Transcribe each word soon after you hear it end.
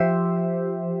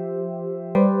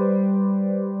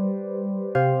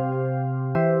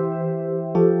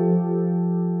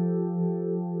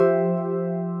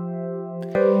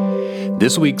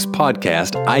This week's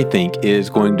podcast, I think, is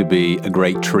going to be a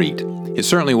great treat. It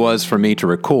certainly was for me to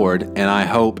record, and I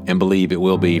hope and believe it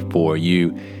will be for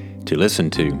you to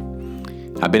listen to.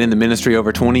 I've been in the ministry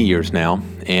over 20 years now,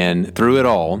 and through it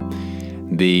all,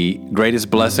 the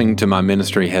greatest blessing to my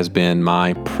ministry has been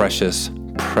my precious,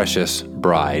 precious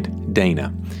bride,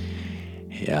 Dana.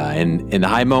 In the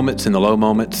high moments, in the low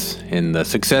moments, in the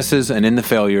successes and in the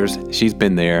failures, she's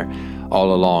been there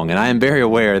all along. And I am very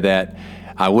aware that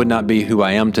I would not be who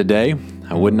I am today.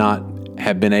 I would not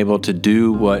have been able to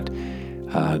do what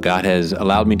God has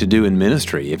allowed me to do in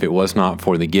ministry if it was not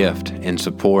for the gift and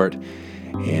support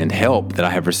and help that I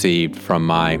have received from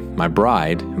my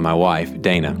bride, my wife,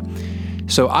 Dana.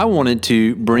 So I wanted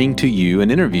to bring to you an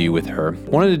interview with her. I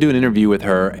wanted to do an interview with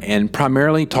her and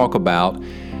primarily talk about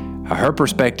her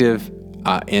perspective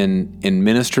in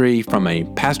ministry from a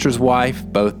pastor's wife,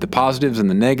 both the positives and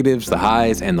the negatives, the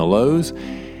highs and the lows,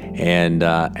 and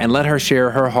let her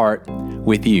share her heart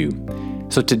with you.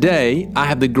 So today, I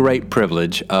have the great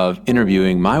privilege of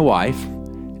interviewing my wife,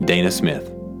 Dana Smith.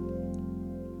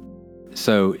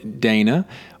 So Dana,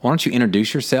 why don't you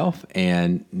introduce yourself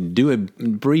and do a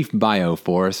brief bio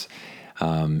for us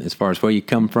as far as where you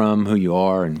come from, who you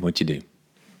are, and what you do.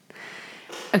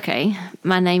 Okay,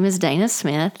 my name is Dana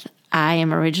Smith. I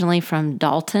am originally from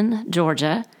Dalton,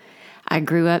 Georgia. I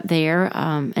grew up there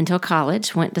until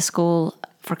college, went to school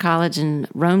for college in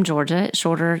Rome, Georgia, at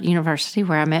Shorter University,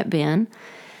 where I met Ben.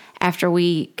 After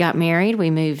we got married,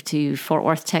 we moved to Fort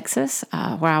Worth, Texas,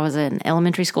 where I was an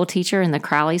elementary school teacher in the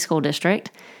Crowley School District.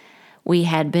 We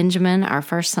had Benjamin, our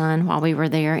first son, while we were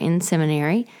there in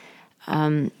seminary.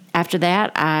 After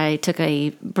that, I took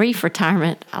a brief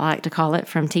retirement, I like to call it,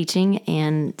 from teaching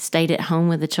and stayed at home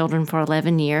with the children for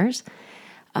 11 years.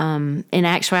 In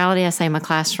actuality, I say my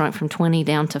class shrunk from 20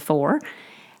 down to 4.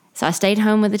 So I stayed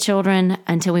home with the children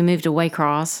until we moved to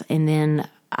Waycross, and then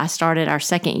I started our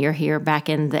second year here back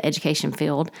in the education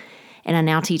field, and I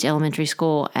now teach elementary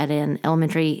school at an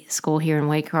elementary school here in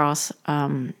Waycross,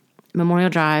 Memorial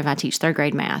Drive. I teach third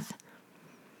grade math.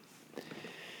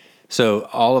 So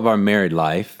all of our married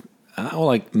life,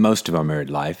 like most of our married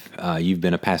life, you've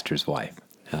been a pastor's wife.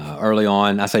 Early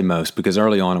on, I say most because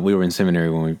early on we were in seminary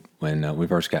when we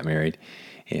first got married,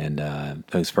 and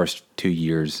those first 2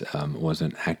 years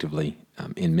wasn't actively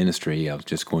in ministry. I was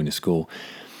just going to school.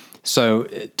 So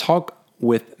talk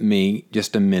with me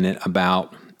just a minute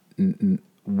about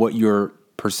what your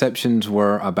perceptions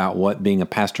were about what being a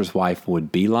pastor's wife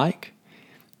would be like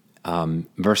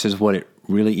versus what it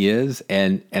really is,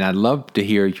 and I'd love to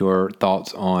hear your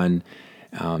thoughts on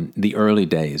the early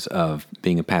days of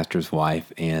being a pastor's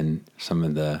wife and some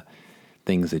of the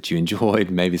things that you enjoyed,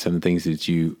 maybe some of the things that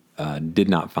you did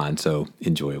not find so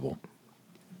enjoyable.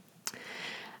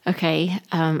 Okay,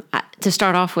 to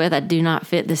start off with, I do not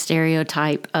fit the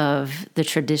stereotype of the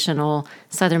traditional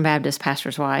Southern Baptist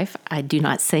pastor's wife. I do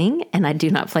not sing, and I do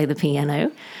not play the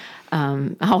piano.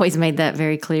 I always made that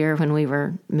very clear when we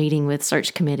were meeting with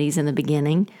search committees in the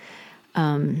beginning.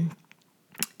 And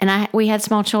we had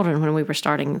small children when we were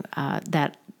starting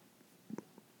that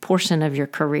portion of your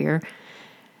career.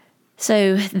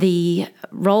 So the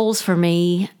roles for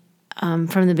me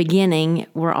from the beginning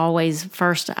were always,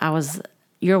 first I was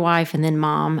your wife and then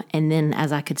mom, and then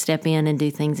as I could step in and do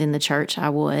things in the church, I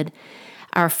would.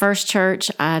 Our first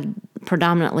church, I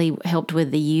predominantly helped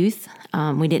with the youth.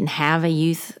 We didn't have a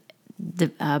youth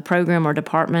program or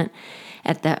department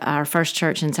at our first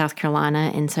church in South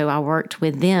Carolina, and so I worked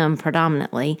with them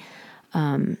predominantly.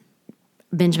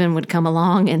 Benjamin would come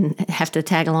along and have to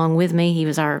tag along with me. He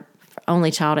was our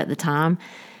only child at the time.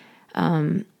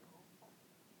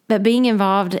 But being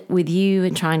involved with you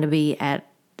and trying to be at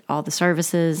all the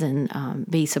services and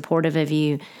be supportive of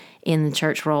you in the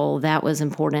church role, that was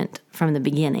important from the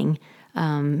beginning.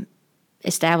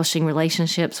 Establishing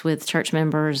relationships with church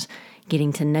members,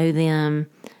 getting to know them,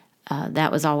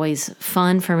 that was always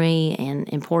fun for me and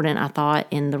important, I thought,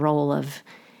 in the role of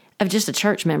just a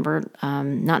church member,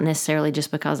 not necessarily just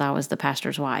because I was the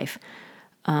pastor's wife.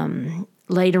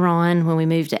 Later on, when we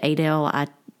moved to Adel, I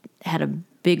had a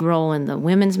big role in the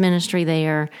women's ministry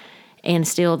there and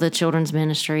still the children's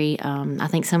ministry. I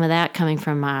think some of that coming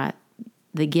from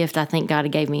the gift I think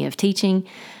God gave me of teaching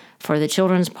for the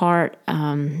children's part,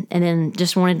 and then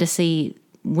just wanted to see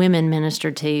women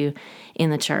ministered to in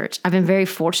the church. I've been very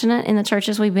fortunate in the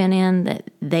churches we've been in that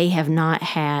they have not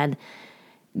had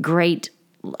great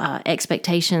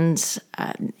expectations,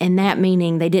 and that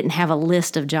meaning they didn't have a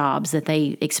list of jobs that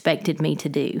they expected me to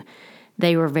do.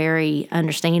 They were very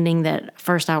understanding that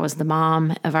first I was the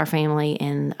mom of our family,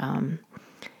 and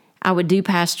I would do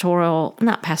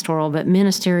not pastoral, but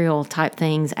ministerial type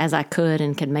things as I could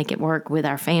and could make it work with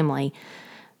our family.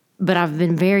 But I've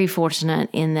been very fortunate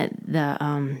in that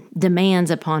the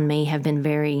demands upon me have been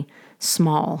very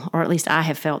small, or at least I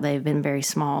have felt they've been very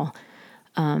small.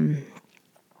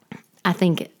 I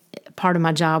think part of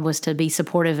my job was to be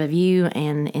supportive of you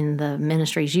and in the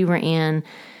ministries you were in,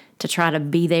 to try to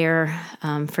be there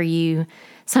for you.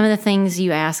 Some of the things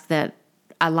you asked that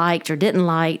I liked or didn't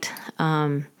like,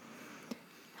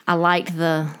 I liked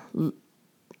the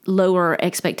lower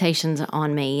expectations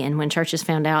on me. And when churches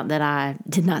found out that I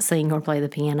did not sing or play the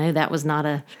piano, that was not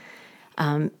a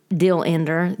deal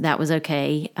ender. That was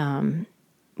okay.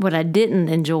 What I didn't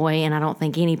enjoy, and I don't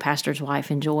think any pastor's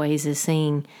wife enjoys, is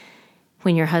seeing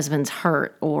when your husband's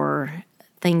hurt or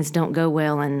things don't go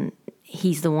well and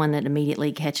he's the one that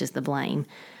immediately catches the blame.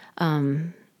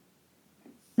 That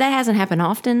hasn't happened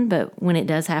often, but when it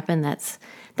does happen, that's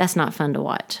not fun to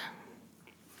watch.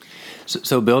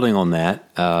 So building on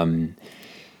that,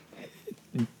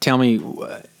 tell me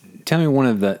one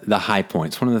of the high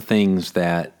points, one of the things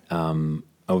that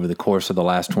over the course of the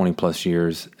last 20 plus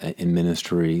years in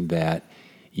ministry that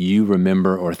you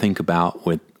remember or think about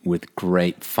with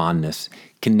great fondness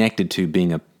connected to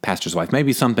being a pastor's wife.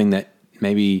 Maybe something that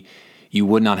maybe you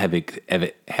would not have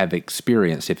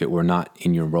experienced if it were not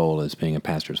in your role as being a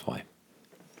pastor's wife.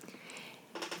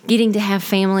 Getting to have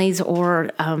families, or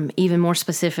even more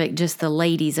specific, just the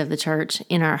ladies of the church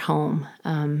in our home,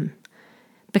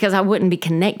 because I wouldn't be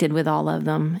connected with all of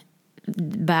them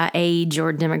by age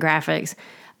or demographics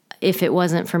if it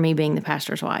wasn't for me being the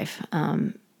pastor's wife.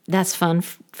 That's fun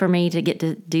for me to get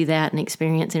to do that and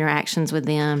experience interactions with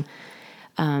them.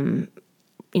 A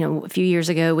few years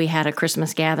ago, we had a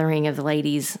Christmas gathering of the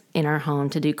ladies in our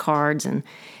home to do cards and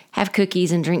have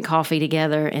cookies and drink coffee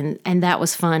together. And that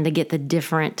was fun to get the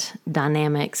different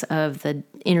dynamics of the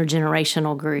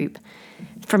intergenerational group.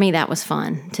 For me, that was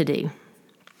fun to do.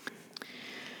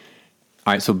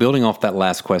 All right. So building off that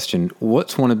last question,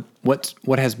 what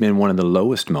has been one of the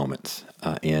lowest moments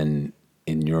in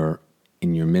your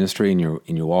ministry, in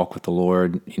your walk with the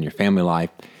Lord, in your family life,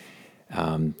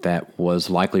 that was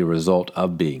likely a result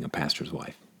of being a pastor's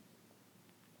wife?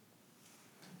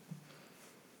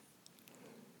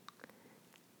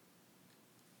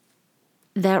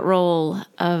 That role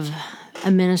of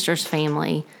a minister's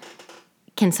family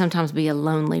can sometimes be a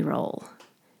lonely role,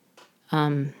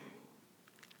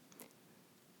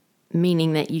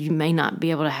 meaning that you may not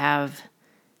be able to have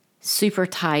super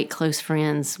tight, close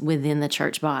friends within the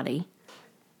church body.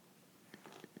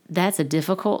 That's a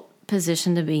difficult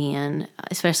position to be in,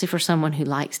 especially for someone who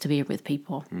likes to be with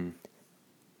people.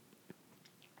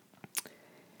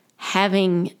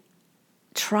 Having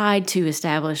tried to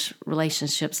establish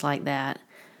relationships like that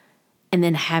and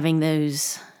then having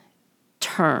those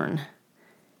turn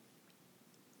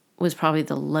was probably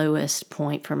the lowest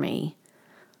point for me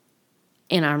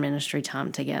in our ministry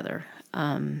time together.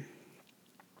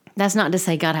 That's not to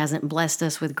say God hasn't blessed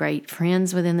us with great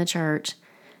friends within the church,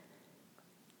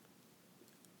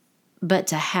 but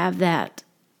to have that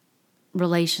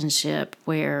relationship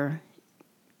where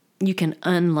you can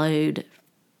unload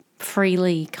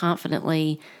freely,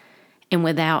 confidently, and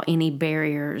without any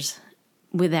barriers,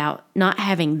 without not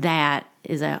having that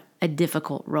is a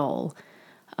difficult role.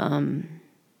 And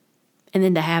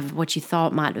then to have what you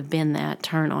thought might have been that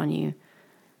turn on you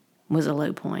was a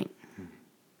low point.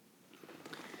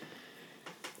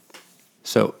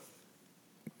 So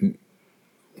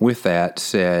with that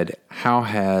said,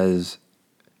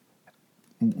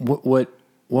 what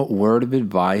word of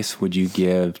advice would you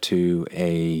give to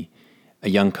a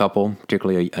young couple,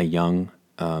 particularly a young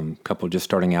couple just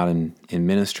starting out in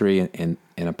ministry and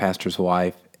a pastor's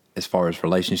wife, as far as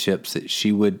relationships that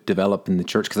she would develop in the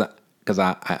church? Because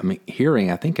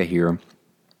I think I hear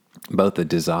both the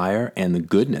desire and the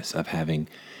goodness of having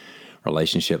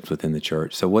relationships within the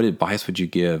church. So what advice would you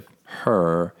give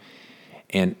her?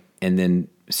 And then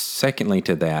secondly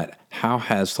to that, how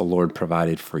has the Lord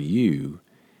provided for you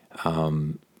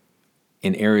in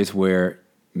areas where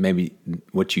maybe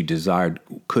what you desired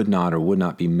could not or would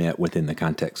not be met within the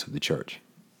context of the church?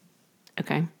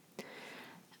 Okay.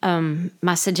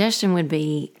 My suggestion would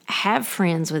be have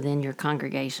friends within your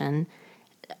congregation.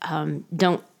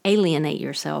 Don't alienate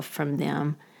yourself from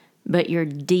them, but your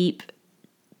deep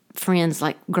friends,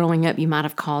 like growing up you might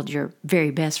have called your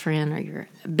very best friend or your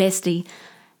bestie,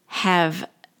 have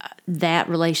that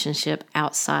relationship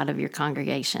outside of your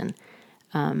congregation.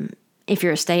 If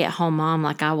you're a stay-at-home mom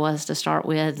like I was to start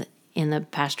with in the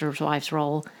pastor's wife's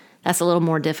role, that's a little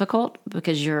more difficult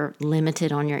because you're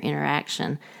limited on your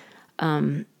interaction.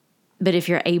 But if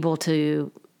you're able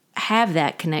to have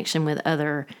that connection with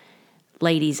other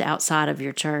ladies outside of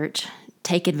your church,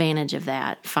 take advantage of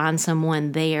that. Find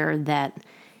someone there that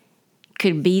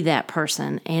could be that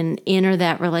person and enter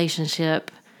that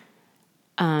relationship,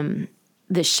 the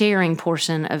sharing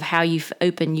portion of how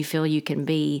open you feel you can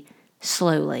be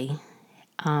slowly.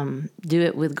 Do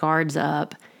it with guards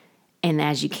up, and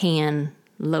as you can,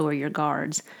 lower your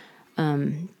guards.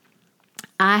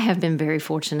 I have been very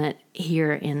fortunate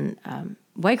here in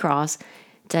Waycross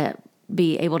to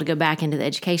be able to go back into the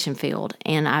education field.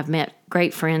 And I've met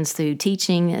great friends through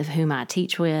teaching, of whom I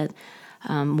teach with.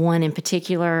 One in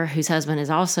particular, whose husband is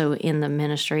also in the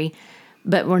ministry,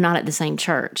 but we're not at the same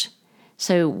church.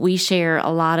 So we share a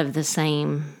lot of the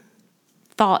same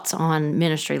thoughts on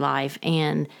ministry life.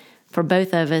 And for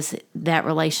both of us, that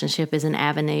relationship is an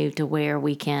avenue to where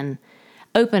we can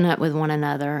open up with one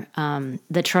another.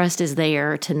 The trust is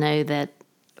there to know that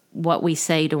what we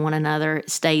say to one another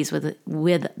stays with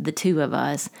the two of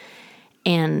us.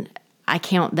 And I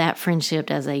count that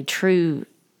friendship as a true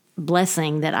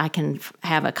blessing, that I can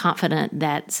have a confidant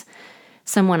that's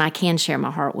someone I can share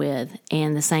my heart with,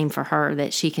 and the same for her,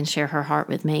 that she can share her heart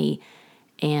with me.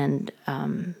 And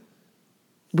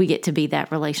we get to be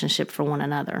that relationship for one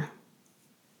another.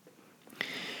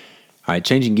 All right,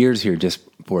 changing gears here just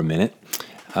for a minute.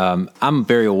 I'm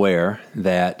very aware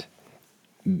that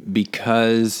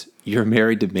because you're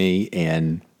married to me,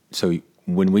 and so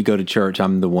when we go to church,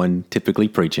 I'm the one typically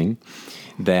preaching,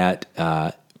 that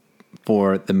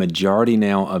for the majority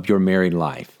now of your married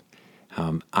life,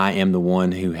 I am the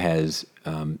one who has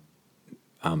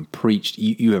preached.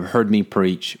 You have heard me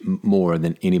preach more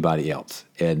than anybody else.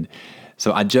 And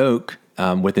so I joke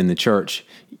within the church,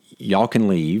 y'all can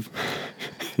leave.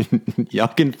 Y'all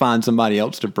can find somebody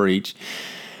else to preach.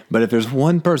 But if there's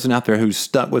one person out there who's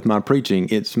stuck with my preaching,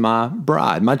 it's my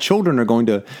bride. My children are going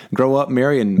to grow up,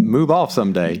 marry, and move off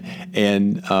someday.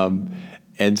 And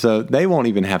so they won't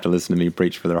even have to listen to me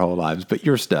preach for their whole lives, but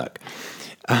you're stuck.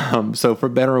 So for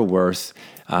better or worse,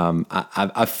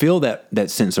 I feel that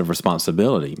sense of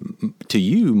responsibility to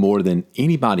you more than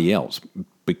anybody else,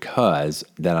 because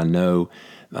that I know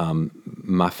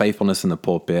my faithfulness in the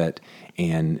pulpit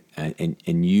and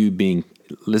you being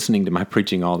listening to my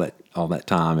preaching all that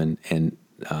time and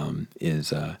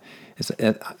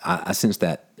I sense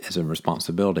that as a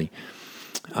responsibility.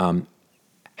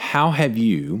 How have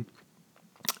you,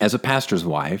 as a pastor's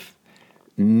wife,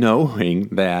 knowing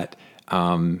that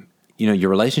your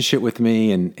relationship with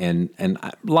me and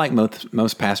like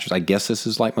most pastors, I guess this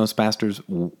is like most pastors,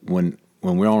 when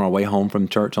we're on our way home from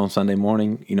church on Sunday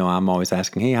morning, I'm always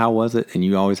asking, hey, how was it? And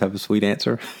you always have a sweet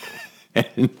answer.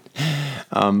 And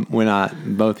when I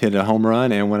both hit a home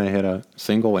run and when I hit a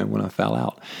single and when I fell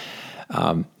out.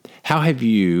 How have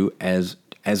you, as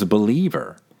a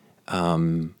believer,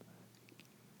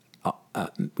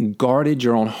 guarded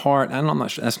your own heart? I'm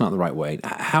not sure, that's not the right way.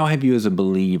 How have you, as a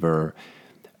believer,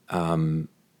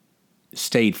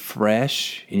 stayed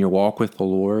fresh in your walk with the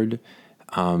Lord,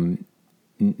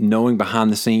 knowing behind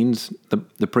the scenes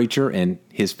the preacher and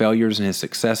his failures and his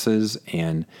successes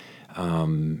and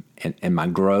my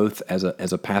growth as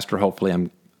a pastor? Hopefully,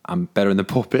 I'm better in the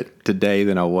pulpit today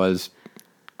than I was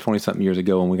 20-something years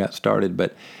ago when we got started.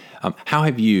 But how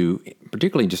have you,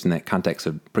 particularly just in that context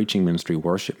of preaching ministry,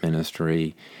 worship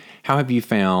ministry, how have you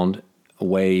found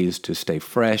ways to stay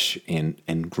fresh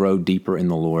and grow deeper in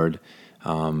the Lord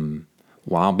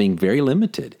while being very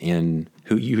limited in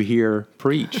who you hear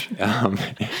preach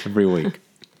every week?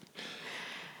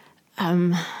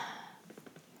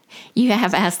 You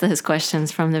have asked those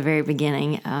questions from the very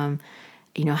beginning.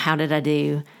 How did I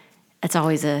do? It's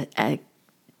always a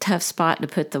tough spot to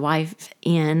put the wife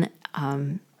in.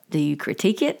 Do you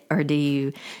critique it, or do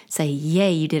you say,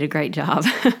 yay, you did a great job?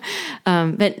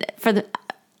 But for the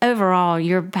overall,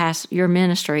 your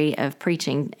ministry of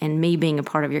preaching and me being a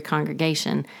part of your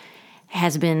congregation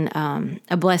has been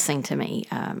a blessing to me.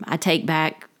 I take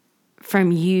back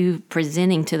from you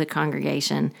presenting to the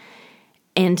congregation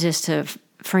and just to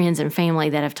friends and family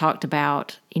that have talked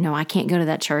about, I can't go to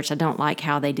that church. I don't like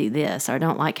how they do this, or I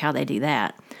don't like how they do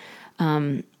that.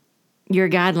 Your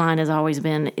guideline has always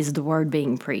been, is the word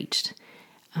being preached?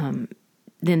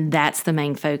 Then that's the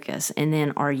main focus. And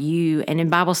then and in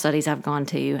Bible studies I've gone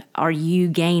to, are you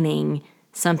gaining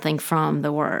something from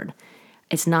the word?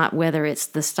 It's not whether it's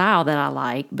the style that I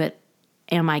like, but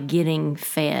am I getting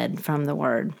fed from the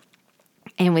word?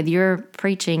 And with your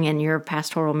preaching and your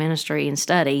pastoral ministry and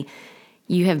study,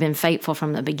 you have been faithful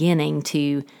from the beginning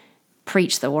to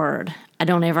preach the word. I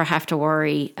don't ever have to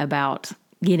worry about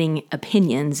getting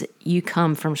opinions. You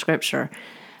come from Scripture.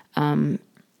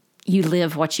 You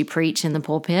live what you preach in the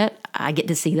pulpit. I get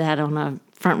to see that on a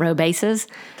front row basis.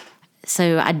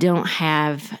 So I don't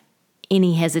have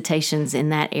any hesitations in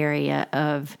that area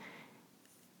of,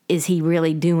 is he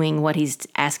really doing what he's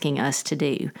asking us to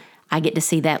do? I get to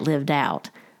see that lived out.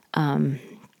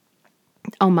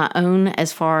 On my own,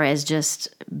 as far as just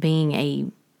being a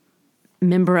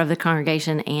member of the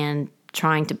congregation and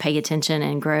trying to pay attention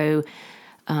and grow.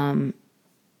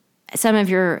 Some of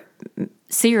your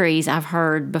series I've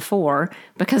heard before,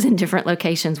 because in different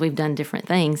locations we've done different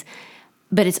things,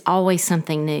 but it's always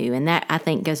something new. And that, I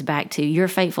think, goes back to, you're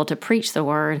faithful to preach the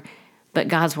word, but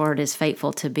God's word is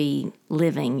faithful to be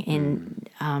living. And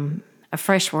a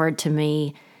fresh word to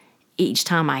me each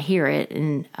time I hear it,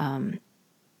 and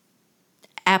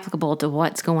applicable to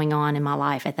what's going on in my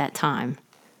life at that time.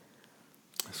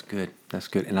 That's good. That's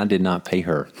good. And I did not pay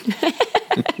her.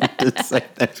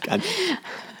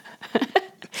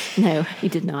 No, you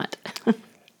did not.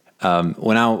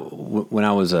 When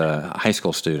I was a high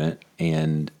school student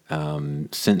and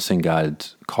sensing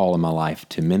God's call in my life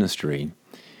to ministry,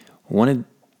 one of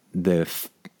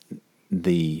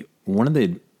the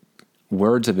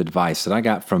words of advice that I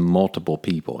got from multiple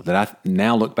people that I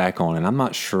now look back on, and I'm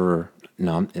not sure.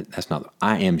 No, that's not.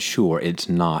 I am sure it's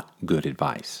not good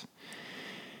advice.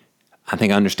 I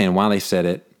think I understand why they said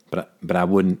it, but I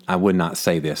would not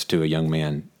say this to a young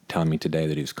man telling me today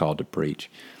that he was called to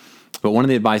preach. But one of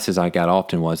the advices I got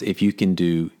often was, if you can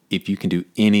do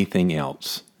anything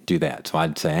else, do that. So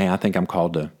I'd say, hey, I think I'm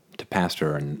called to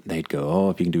pastor, and they'd go, oh,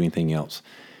 if you can do anything else,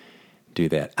 do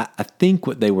that. I think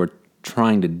what they were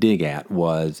trying to dig at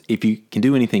was, if you can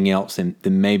do anything else, then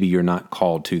maybe you're not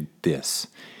called to this.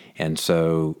 And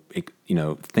so,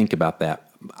 think about that.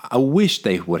 I wish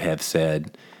they would have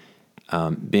said,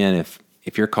 Ben,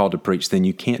 if you're called to preach, then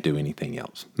you can't do anything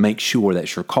else. Make sure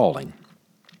that's your calling.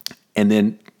 And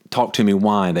then talk to me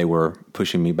why they were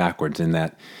pushing me backwards in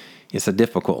that it's a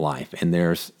difficult life. And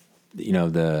there's,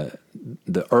 the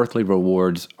earthly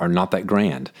rewards are not that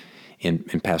grand in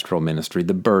pastoral ministry.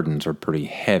 The burdens are pretty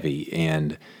heavy,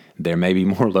 and there may be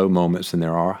more low moments than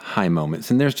there are high moments.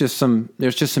 And there's just some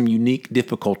unique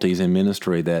difficulties in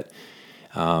ministry that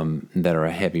are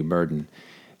a heavy burden.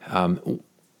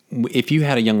 If you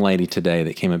had a young lady today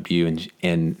that came up to you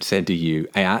and said to you,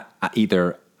 hey, I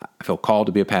feel called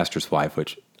to be a pastor's wife,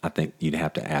 which I think you'd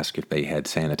have to ask if they had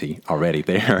sanity already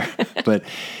there. But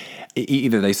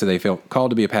either they said they felt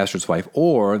called to be a pastor's wife,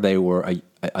 or they were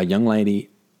a young lady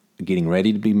getting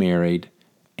ready to be married,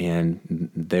 and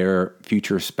their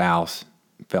future spouse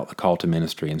felt the call to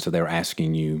ministry. And so they were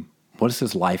asking you, what is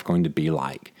this life going to be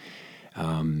like?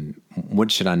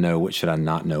 What should I know? What should I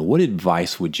not know? What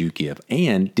advice would you give?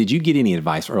 And did you get any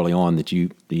advice early on that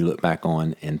you look back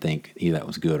on and think either that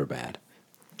was good or bad?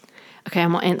 Okay,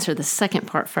 I'm going to answer the second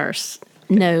part first.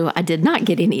 No, I did not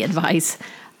get any advice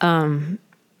on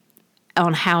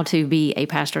how to be a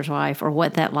pastor's wife or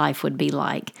what that life would be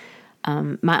like.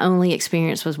 My only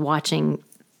experience was watching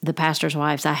the pastor's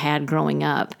wives I had growing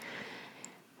up.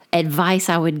 Advice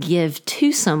I would give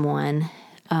to someone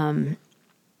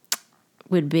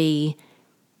would be,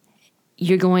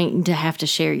 you're going to have to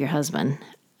share your husband.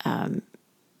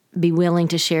 Be willing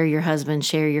to share your husband,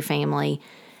 share your family.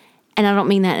 And I don't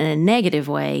mean that in a negative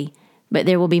way, but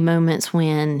there will be moments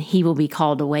when he will be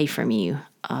called away from you,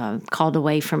 called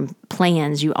away from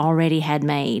plans you already had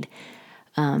made.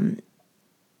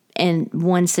 And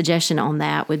one suggestion on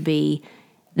that would be,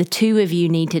 the two of you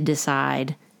need to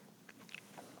decide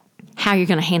how you're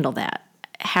going to handle that.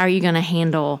 How are you going to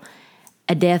handle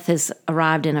a death has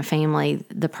arrived in a family,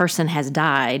 the person has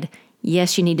died.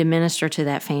 Yes, you need to minister to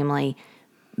that family,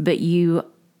 but your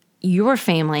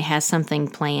family has something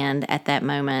planned at that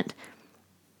moment.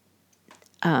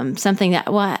 Something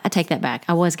that, well, I take that back.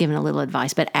 I was given a little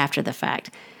advice, but after the fact,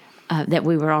 that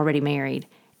we were already married.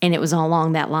 And it was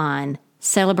along that line,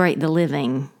 celebrate the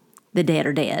living, the dead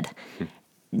are dead.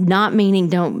 Not meaning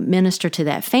don't minister to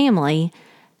that family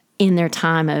in their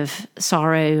time of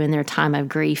sorrow and their time of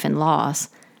grief and loss.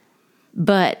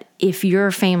 But if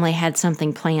your family had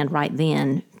something planned right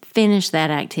then, finish that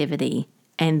activity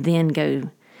and then go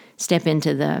step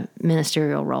into the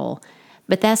ministerial role.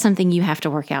 But that's something you have to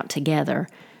work out together.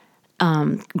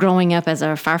 Growing up as a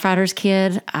firefighter's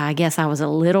kid, I guess I was a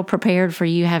little prepared for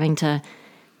you having to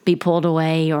be pulled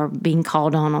away or being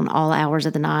called on all hours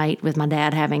of the night, with my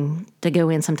dad having to go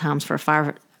in sometimes for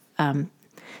fire,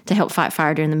 to help fight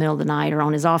fire during the middle of the night or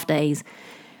on his off days.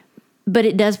 But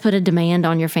it does put a demand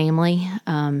on your family.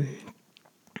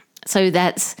 So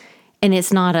that's, and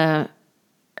it's not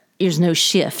there's no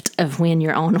shift of when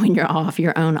you're on, when you're off.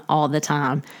 You're on all the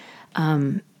time.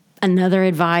 Another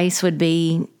advice would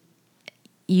be,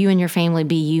 you and your family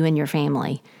be you and your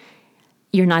family.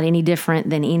 you're not any different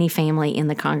than any family in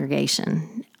the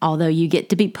congregation. Although you get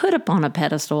to be put upon a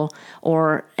pedestal,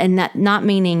 and not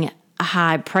meaning a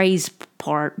high praise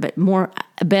part, but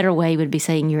a better way would be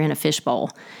saying you're in a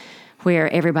fishbowl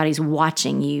where everybody's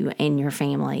watching you and your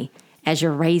family as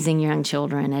you're raising young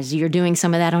children, as you're doing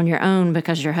some of that on your own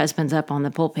because your husband's up on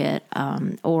the pulpit,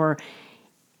 or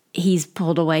he's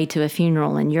pulled away to a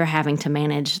funeral and you're having to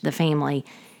manage the family.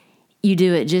 You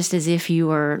do it just as if you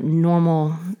were a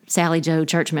normal Sally Joe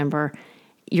church member.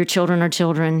 Your children are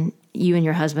children. You and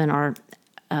your husband are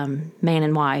man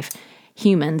and wife,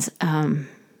 humans.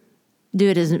 Do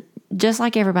it as just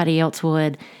like everybody else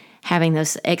would, having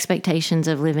those expectations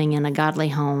of living in a godly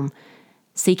home,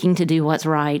 seeking to do what's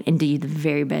right and do the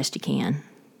very best you can.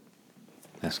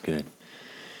 That's good.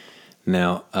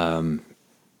 Now,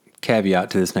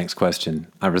 caveat to this next question,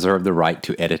 I reserve the right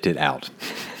to edit it out.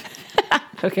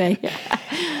 Okay.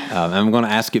 I'm going to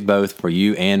ask it both for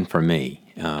you and for me.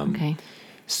 Okay.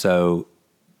 So,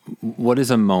 what is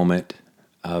a moment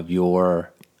of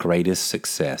your greatest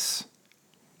success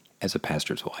as a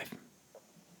pastor's wife?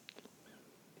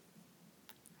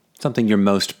 Something you're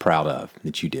most proud of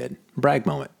that you did. Brag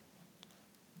moment.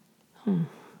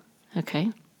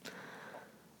 Okay.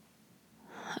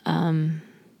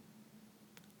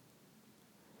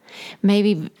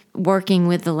 Maybe working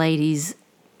with the ladies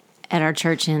at our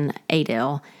church in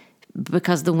Adel,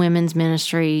 because the women's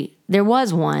ministry, there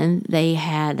was one. They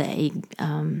had a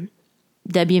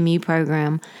WMU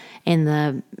program and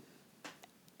the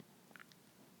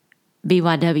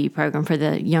BYW program for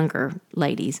the younger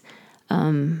ladies.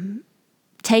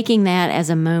 Taking that as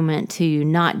a moment to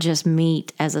not just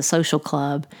meet as a social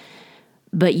club,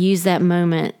 but use that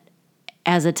moment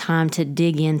as a time to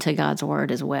dig into God's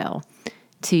Word as well,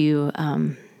 to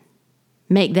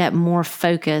make that more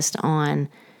focused on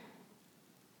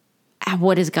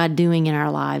what is God doing in our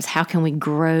lives? How can we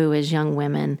grow as young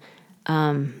women?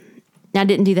 I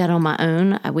didn't do that on my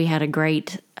own. We had a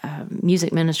great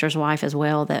music minister's wife as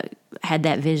well that had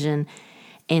that vision,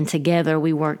 and together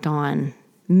we worked on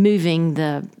moving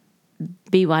the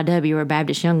BYW, or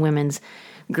Baptist Young Women's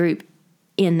Group,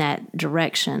 in that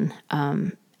direction.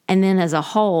 And then as a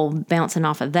whole, bouncing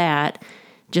off of that,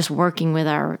 just working with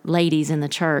our ladies in the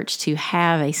church to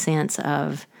have a sense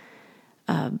of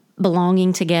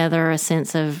belonging together, a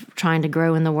sense of trying to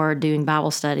grow in the Word, doing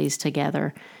Bible studies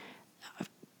together.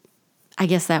 I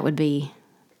guess that would be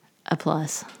a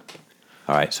plus.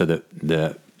 All right, so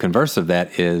the converse of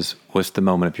that is, what's the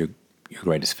moment of your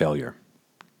greatest failure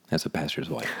as a pastor's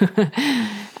wife?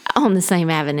 On the same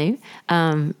avenue.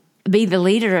 Be the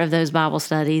leader of those Bible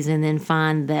studies and then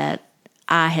find that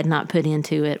I had not put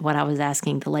into it what I was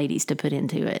asking the ladies to put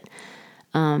into it.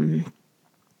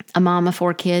 A mom of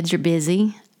 4 kids, you're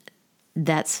busy.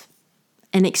 That's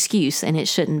an excuse, and it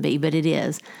shouldn't be, but it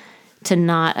is, to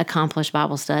not accomplish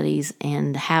Bible studies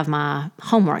and have my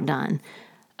homework done.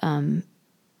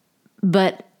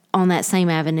 But on that same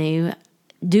avenue,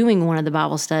 doing one of the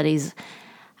Bible studies,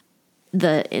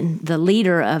 the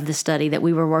leader of the study that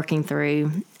we were working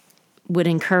through would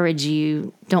encourage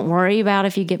you, don't worry about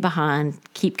if you get behind,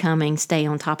 keep coming, stay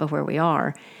on top of where we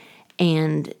are.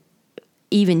 And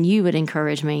even you would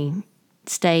encourage me,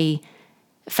 stay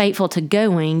faithful to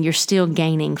going, you're still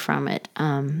gaining from it.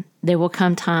 There will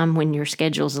come time when your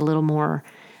schedule's a little more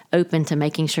open to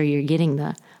making sure you're getting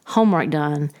the homework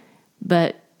done,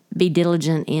 but be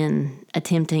diligent in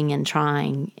attempting and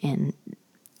trying, and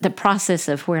the process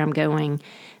of where I'm going,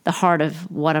 the heart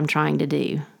of what I'm trying to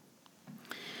do.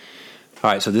 All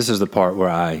right, so this is the part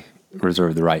where I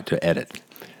reserve the right to edit.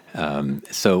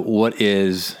 So what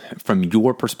is, from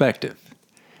your perspective,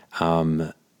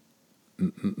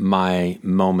 my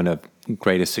moment of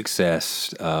greatest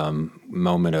success,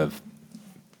 moment of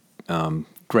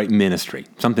great ministry,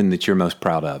 something that you're most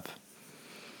proud of?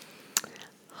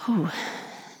 Oh,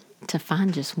 to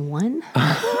find just one?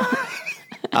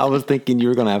 I was thinking you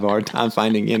were going to have a hard time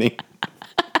finding any.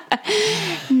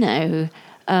 No.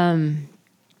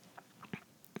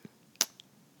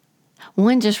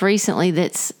 One just recently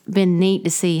that's been neat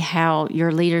to see how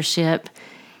your leadership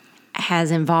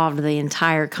has involved the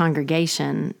entire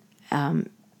congregation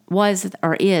was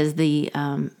or is the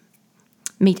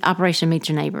Operation Meet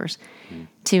Your Neighbors,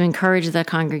 to encourage the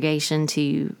congregation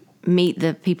to meet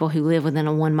the people who live within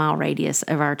a 1-mile radius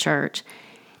of our church,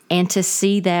 and to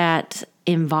see that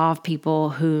involve people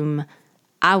whom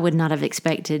I would not have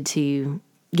expected to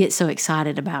get so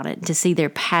excited about it, to see their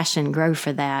passion grow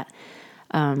for that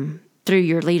through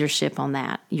your leadership on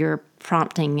that, your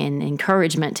prompting and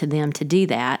encouragement to them to do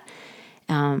that.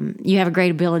 you have a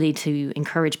great ability to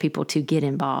encourage people to get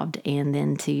involved, and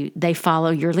then they follow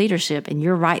your leadership, and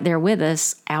you're right there with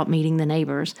us out meeting the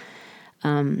neighbors.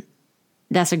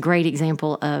 That's a great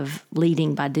example of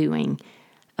leading by doing.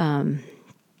 Then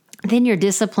your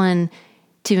discipline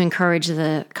to encourage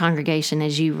the congregation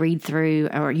as you read through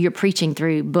or you're preaching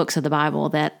through books of the Bible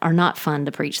that are not fun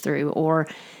to preach through, or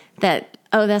that,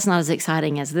 that's not as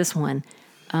exciting as this one.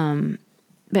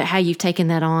 But how you've taken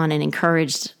that on and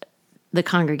encouraged the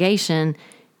congregation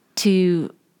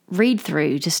to read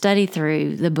through, to study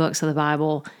through the books of the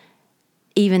Bible,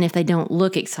 even if they don't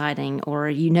look exciting, or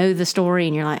you know the story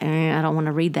and you're like, I don't want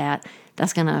to read that.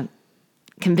 That's going to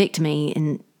convict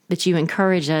me. But you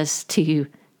encourage us to,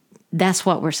 that's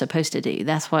what we're supposed to do.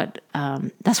 That's why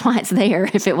it's there.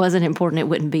 If it wasn't important, it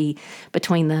wouldn't be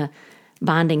between the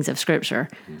bindings of Scripture.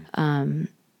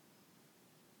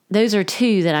 Those are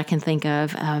two that I can think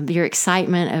of. Your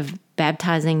excitement of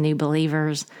baptizing new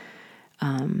believers,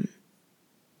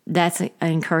 that's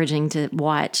encouraging to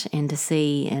watch and to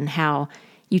see, and how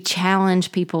you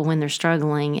challenge people when they're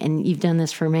struggling. And you've done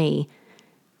this for me.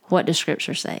 What does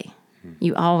Scripture say?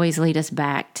 You always lead us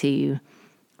back to,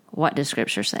 what does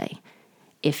Scripture say?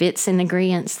 If it's in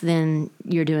agreement, then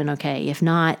you're doing okay. If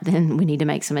not, then we need to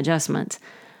make some adjustments.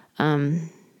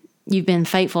 You've been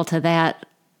faithful to that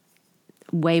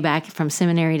way back from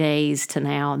seminary days to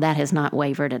now. That has not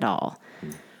wavered at all.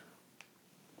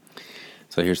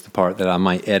 So here's the part that I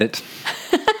might edit.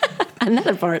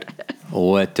 Another part.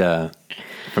 What,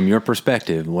 from your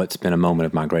perspective, what's been a moment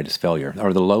of my greatest failure,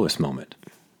 or the lowest moment?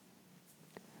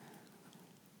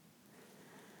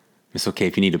 It's okay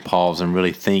if you need to pause and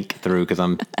really think through, because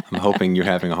I'm hoping you're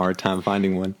having a hard time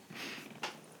finding one.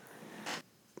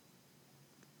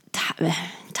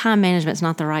 Time management is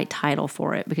not the right title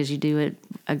for it, because you do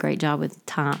a great job with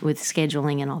time, with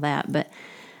scheduling and all that. But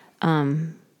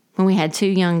when we had 2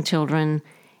 young children,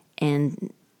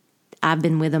 and I've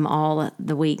been with them all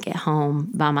the week at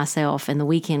home by myself, and the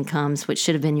weekend comes, which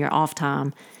should have been your off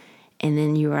time, and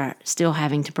then you are still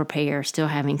having to prepare, still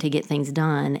having to get things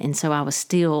done. And so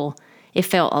it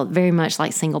felt very much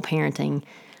like single parenting,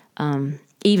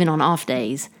 even on off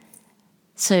days.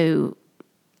 So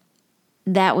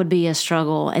that would be a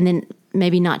struggle. And then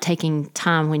maybe not taking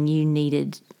time when you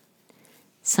needed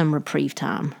some reprieve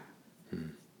time.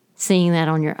 Seeing that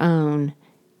on your own,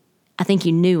 I think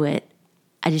you knew it.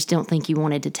 I just don't think you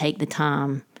wanted to take the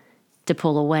time to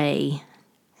pull away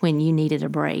when you needed a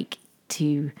break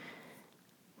to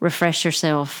refresh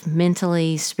yourself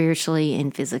mentally, spiritually,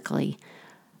 and physically.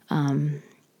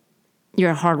 You're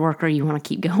a hard worker. You want to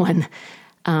keep going.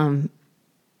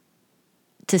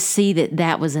 To see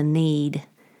that was a need,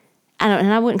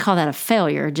 and I wouldn't call that a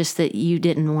failure, just that you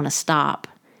didn't want to stop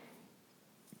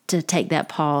to take that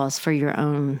pause for your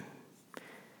own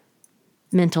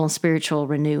mental and spiritual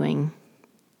renewing.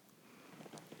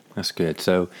 That's good.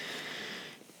 So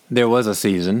there was a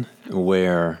season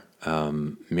where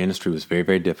ministry was very,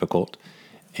 very difficult,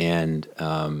 and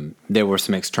there were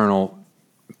some external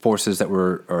forces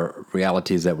or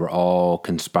realities that were all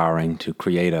conspiring to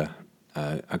create a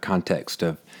context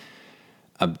of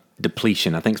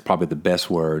depletion. I think it's probably the best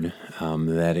word,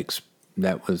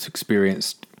 that was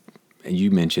experienced.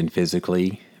 You mentioned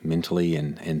physically, mentally,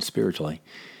 and spiritually.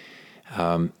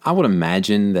 I would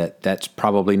imagine that that's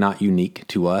probably not unique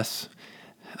to us.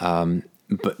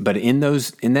 But in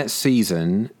that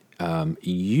season,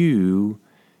 you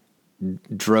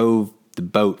drove the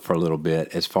boat for a little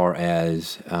bit, as far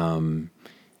as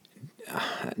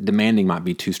demanding might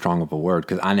be too strong of a word,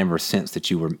 because I never sensed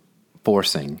that you were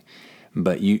forcing,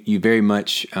 but you very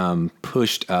much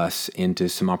pushed us into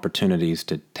some opportunities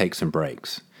to take some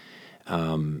breaks,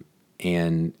 and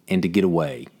to get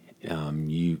away.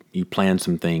 You planned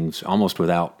some things almost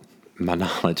without my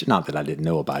knowledge. Not that I didn't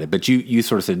know about it, but you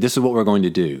sort of said, "This is what we're going to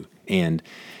do," and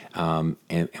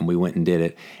we went and did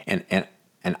it. And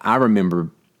I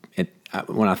remember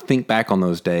when I think back on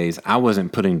those days, I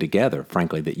wasn't putting together,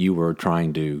 frankly, that you were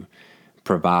trying to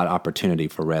provide opportunity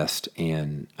for rest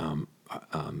and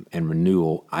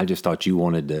renewal. I just thought you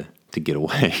wanted to get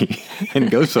away and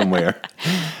go somewhere.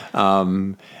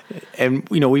 And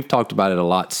we've talked about it a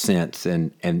lot since,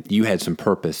 and you had some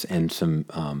purpose and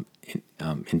some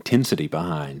intensity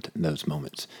behind those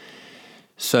moments.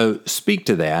 So speak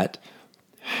to that.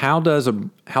 How does a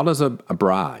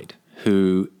bride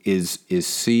who is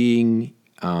seeing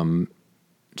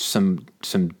some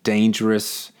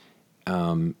dangerous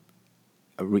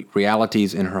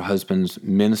realities in her husband's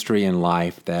ministry and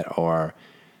life that are,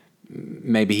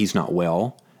 maybe he's not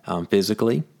well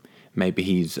physically, maybe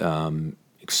he's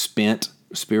spent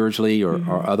spiritually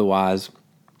or otherwise,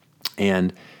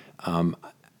 and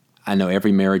I know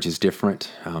every marriage is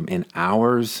different. In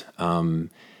ours,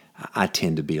 I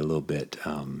tend to be a little bit,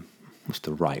 what's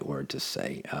the right word to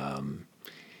say?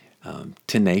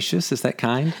 Tenacious, is that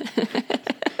kind?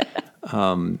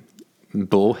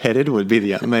 Bullheaded would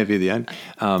be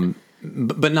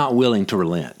but not willing to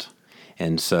relent.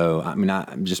 And so,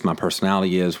 just my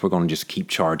personality is we're going to just keep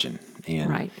charging. And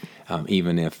Right.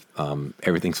 Even if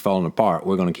everything's falling apart,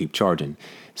 we're going to keep charging.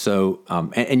 So,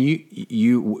 and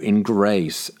you in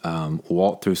grace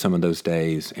walked through some of those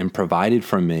days and provided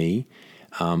for me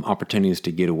opportunities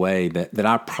to get away that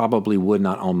I probably would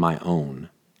not on my own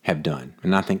have done.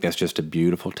 And I think that's just a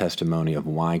beautiful testimony of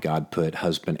why God put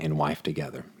husband and wife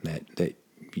together, that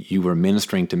you were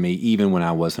ministering to me even when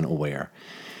I wasn't aware.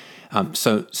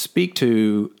 So speak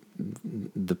to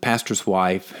the pastor's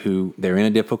wife who they're in a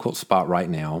difficult spot right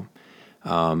now.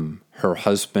 Her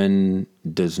husband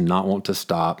does not want to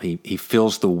stop. He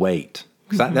feels the weight.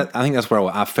 Because I think that's where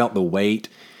I felt the weight,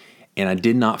 and I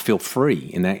did not feel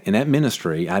free in that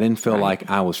ministry. I didn't feel like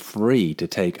I was free to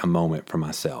take a moment for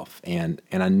myself, and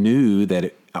I knew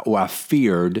that, I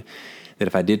feared that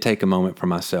if I did take a moment for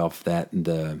myself, that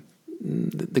the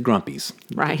grumpies,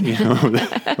 Right.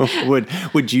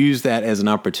 would use that as an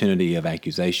opportunity of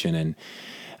accusation,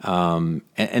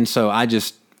 and so I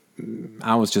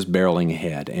was just barreling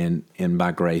ahead, and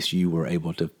by grace, you were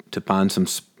able to find some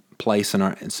space in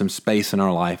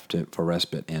our life for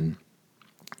respite, and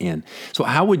so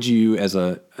how would you,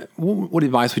 what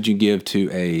advice would you give to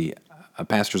a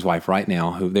pastor's wife right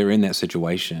now who they're in that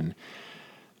situation?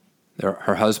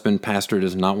 Her husband, pastor,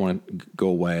 does not want to go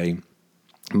away,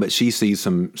 but she sees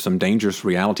some dangerous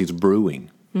realities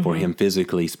brewing for him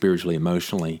physically, spiritually,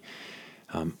 emotionally.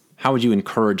 How would you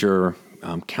encourage her,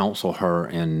 counsel her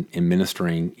in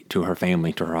ministering to her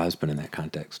family, to her husband in that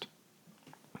context?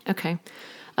 Okay.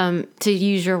 To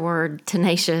use your word,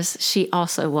 tenacious, she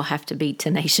also will have to be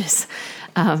tenacious.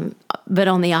 But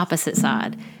on the opposite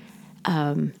side,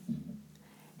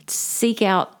 seek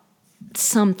out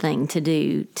something to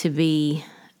do to be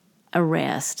a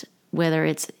rest, whether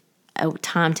it's a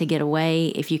time to get away,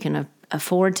 if you can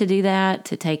afford to do that,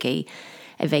 to take a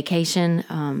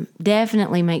vacation.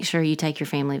 Definitely make sure you take your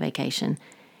family vacation,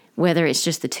 whether it's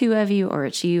just the two of you or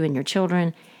it's you and your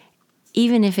children.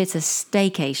 Even if it's a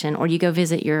staycation or you go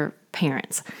visit your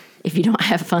parents, if you don't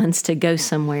have funds to go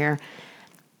somewhere,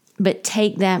 but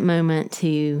take that moment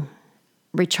to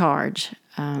recharge,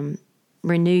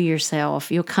 renew yourself.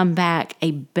 You'll come back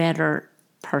a better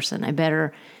person, a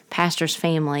better pastor's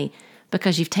family,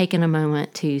 because you've taken a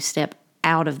moment to step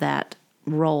out of that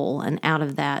role and out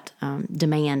of that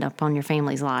demand upon your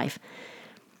family's life.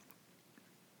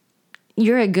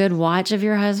 You're a good watch of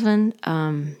your husband.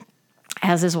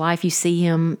 As his wife, you see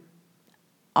him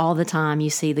all the time.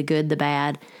 You see the good, the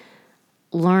bad.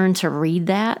 Learn to read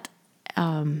that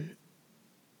and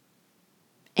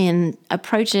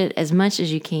approach it as much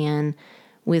as you can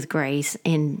with grace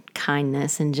and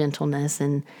kindness and gentleness.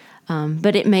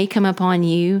 But it may come upon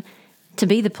you to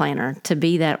be the planner, to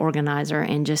be that organizer,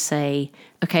 and just say,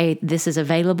 okay, this is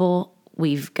available.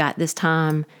 We've got this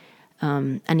time.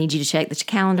 I need you to check the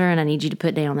calendar, and I need you to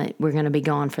put down that we're going to be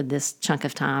gone for this chunk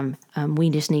of time. We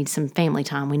just need some family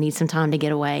time. We need some time to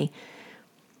get away.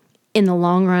 In the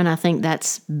long run, I think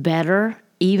that's better,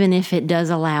 even if it does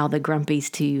allow the grumpies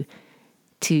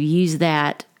to use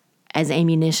that as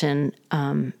ammunition.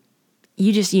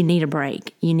 You need a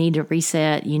break. You need to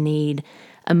reset. You need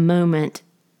a moment,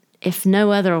 if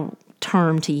no other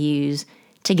term to use,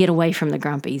 to get away from the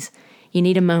grumpies. You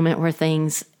need a moment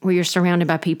where you're surrounded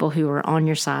by people who are on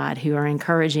your side, who are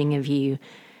encouraging of you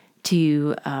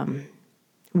to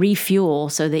refuel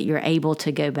so that you're able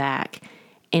to go back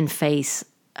and face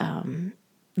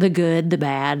the good, the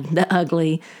bad, the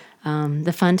ugly,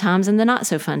 the fun times and the not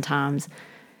so fun times.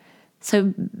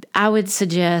 So I would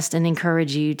suggest and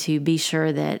encourage you to be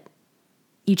sure that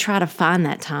you try to find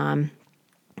that time.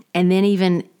 And then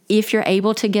even if you're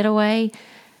able to get away,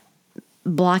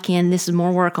 block in, this is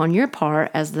more work on your part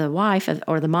as the wife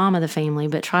or the mom of the family,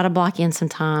 but try to block in some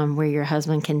time where your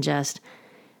husband can just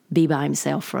be by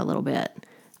himself for a little bit.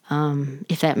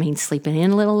 If that means sleeping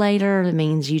in a little later, it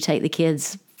means you take the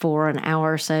kids for an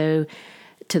hour or so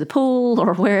to the pool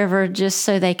or wherever, just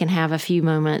so they can have a few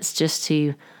moments just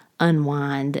to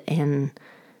unwind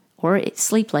or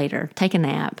sleep later, take a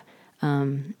nap.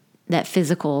 That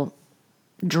physical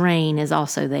drain is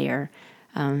also there.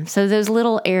 So those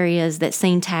little areas that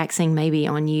seem taxing maybe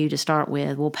on you to start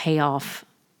with will pay off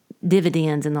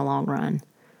dividends in the long run.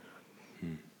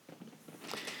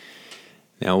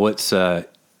 Now, what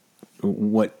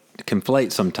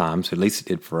conflate sometimes, at least it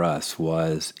did for us,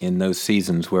 was in those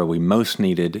seasons where we most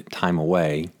needed time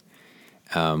away,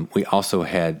 we also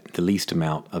had the least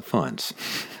amount of funds.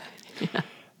 Yeah.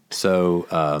 So,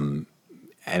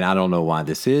 and I don't know why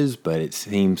this is, but it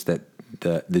seems that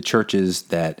the churches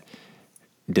that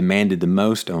demanded the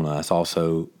most on us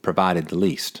also provided the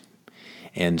least.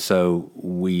 And so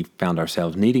we found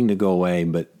ourselves needing to go away,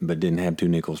 but didn't have two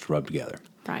nickels to rub together.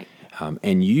 Right.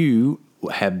 And you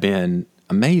have been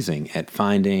amazing at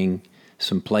finding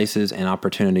some places and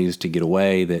opportunities to get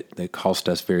away that cost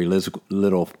us very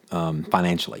little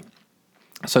financially.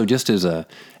 So just as a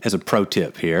pro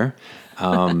tip here,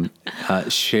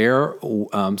 share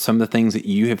some of the things that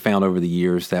you have found over the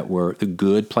years that were the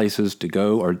good places to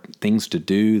go or things to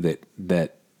do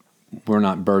that were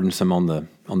not burdensome on the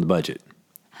budget.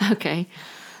 Okay.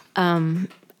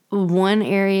 One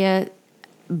area,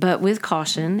 but with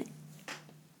caution,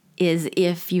 is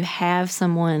if you have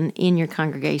someone in your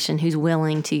congregation who's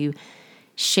willing to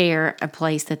share a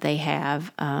place that they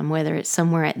have, whether it's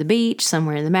somewhere at the beach,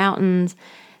 somewhere in the mountains,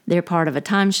 they're part of a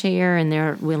timeshare and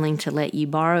they're willing to let you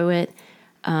borrow it.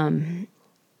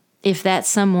 If that's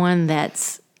someone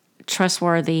that's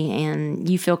trustworthy and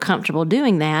you feel comfortable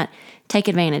doing that, take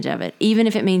advantage of it, even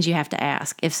if it means you have to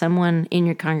ask. If someone in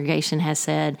your congregation has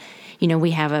said,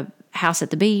 we have a house at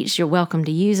the beach, you're welcome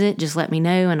to use it, just let me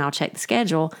know and I'll check the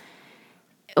schedule.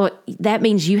 Well, that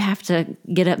means you have to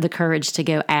get up the courage to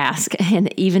go ask.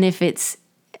 And even if it's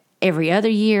every other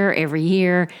year, every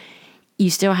year, you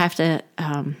still have to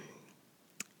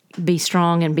be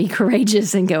strong and be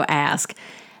courageous and go ask.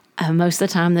 Most of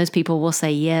the time, those people will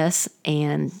say yes,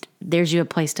 and there's you a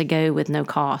place to go with no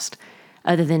cost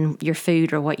other than your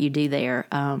food or what you do there.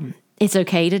 It's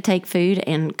okay to take food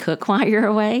and cook while you're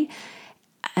away.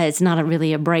 It's not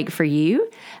really a break for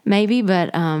you, maybe,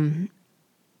 but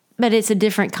it's a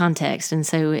different context, and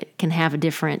so it can have a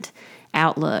different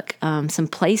outlook. Some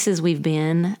places we've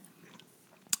been,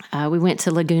 we went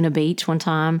to Laguna Beach one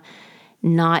time,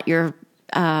 not your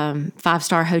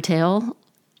 5-star hotel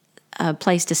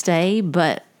place to stay,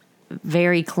 but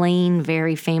very clean,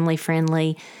 very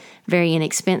family-friendly, very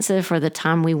inexpensive for the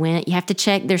time we went. You have to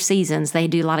check their seasons. They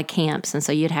do a lot of camps, and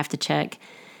so you'd have to check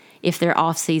if they're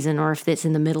off-season or if it's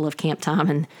in the middle of camp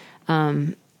time.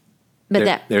 And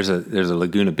there's a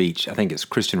Laguna Beach. I think it's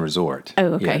Christian Resort.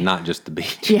 Oh, okay. Yeah, not just the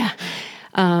beach. Yeah.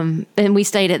 And we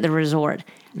stayed at the resort.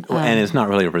 And it's not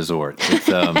really a resort. It's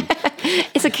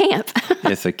it's a camp.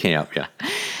 It's a camp, yeah.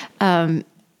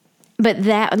 But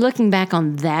that, looking back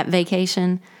on that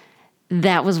vacation,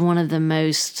 that was one of the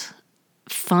most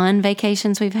fun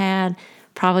vacations we've had,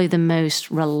 probably the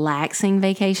most relaxing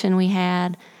vacation we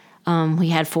had. We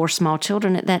had 4 small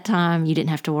children at that time. You didn't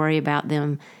have to worry about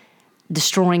them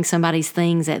destroying somebody's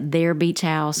things at their beach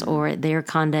house or at their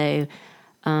condo.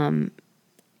 And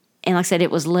like I said, it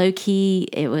was low-key.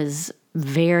 It was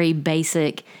very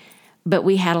basic, but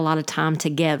we had a lot of time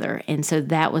together, and so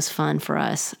that was fun for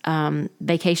us.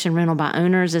 Vacation Rental by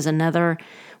Owners is another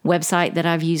website that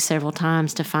I've used several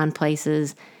times to find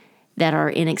places that are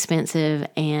inexpensive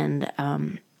and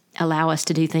allow us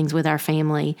to do things with our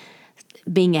family.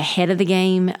 Being ahead of the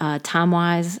game,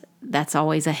 time-wise, that's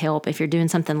always a help. If you're doing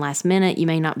something last minute, you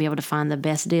may not be able to find the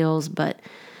best deals, but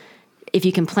if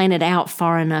you can plan it out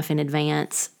far enough in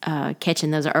advance,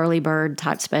 catching those early bird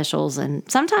type specials, and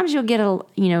sometimes you'll get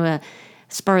a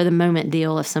spur of the moment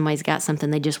deal if somebody's got something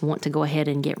they just want to go ahead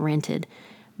and get rented.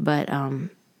 But and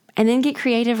then get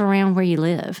creative around where you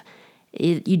live.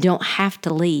 You don't have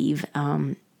to leave.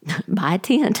 Buy a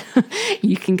tent.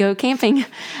 You can go camping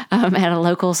at a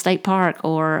local state park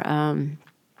or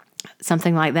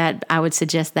something like that. I would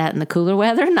suggest that in the cooler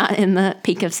weather, not in the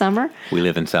peak of summer. We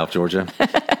live in South Georgia.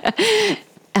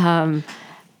 But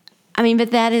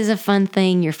that is a fun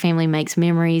thing. Your family makes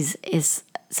memories. Is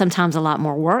sometimes a lot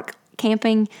more work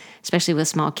camping, especially with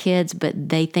small kids, but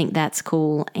they think that's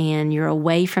cool, and you're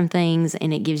away from things,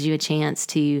 and it gives you a chance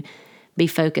to be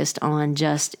focused on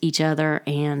just each other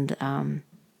and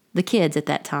the kids at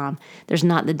that time. There's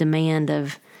not the demand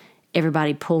of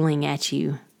everybody pulling at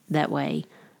you that way.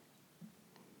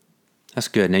 That's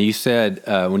good. Now, you said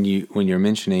when you're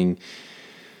mentioning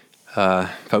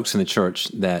folks in the church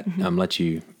that let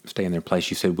you stay in their place,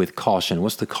 you said with caution.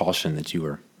 What's the caution that you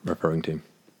were referring to?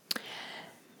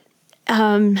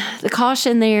 The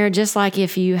caution there, just like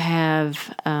if you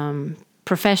have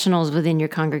professionals within your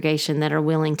congregation that are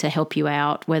willing to help you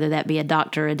out, whether that be a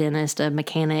doctor, a dentist, a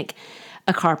mechanic,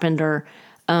 a carpenter,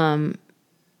 that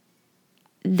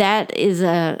is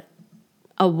a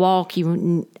walk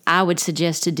I would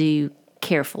suggest to do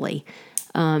carefully.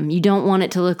 You don't want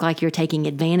it to look like you're taking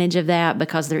advantage of that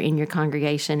because they're in your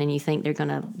congregation and you think they're going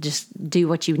to just do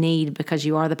what you need because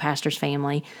you are the pastor's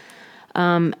family.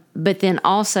 But then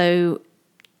also,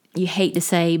 you hate to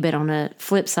say, but on a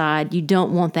flip side, you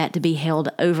don't want that to be held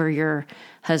over your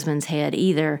husband's head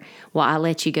either. Well, I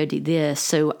let you go do this,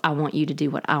 so I want you to do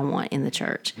what I want in the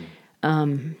church.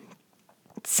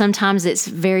 Sometimes it's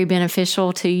very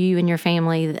beneficial to you and your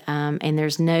family, and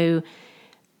there's no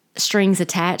strings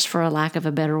attached, for a lack of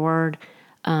a better word.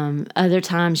 Other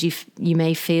times you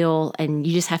may feel, and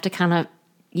you just have to kind of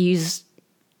use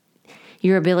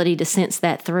your ability to sense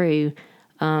that through.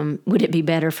 Would it be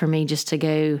better for me just to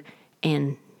go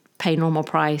and pay normal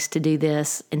price to do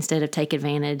this instead of take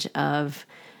advantage of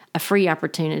a free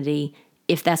opportunity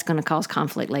if that's going to cause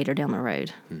conflict later down the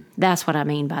road? That's what I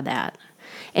mean by that.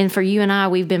 And for you and I,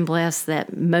 we've been blessed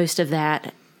that most of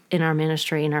that in our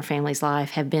ministry and our family's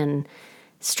life have been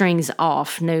strings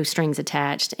off, no strings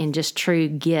attached, and just true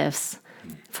gifts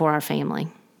for our family.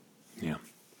 Yeah.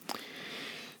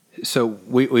 So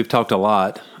we've talked a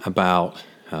lot about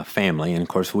family, and of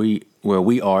course, where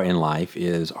we are in life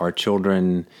is our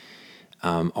children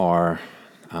are.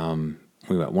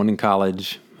 We've got one in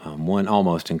college, one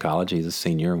almost in college. He's a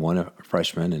senior, one a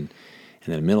freshman, and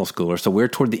then a middle schooler. So we're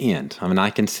toward the end. I mean, I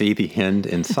can see the end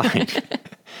in sight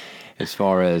as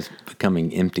far as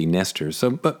becoming empty nesters.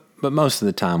 So, but most of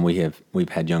the time we've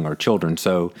had younger children.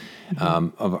 So,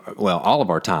 all of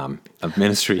our time of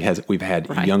ministry we've had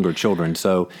Right. younger children.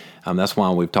 So that's why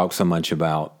we've talked so much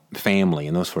about family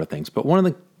and those sort of things. But one of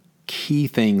the key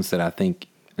things that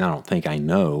I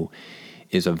know,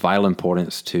 is of vital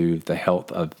importance to the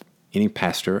health of any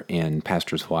pastor and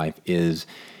pastor's wife is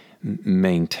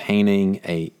maintaining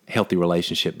a healthy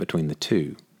relationship between the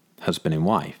two, husband and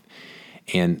wife.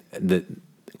 And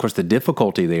of course, the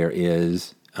difficulty there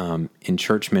is in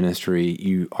church ministry,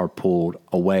 you are pulled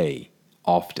away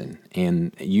often.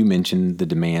 And you mentioned the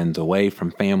demands away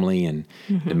from family and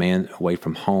demand away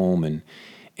from home. And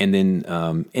then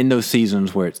in those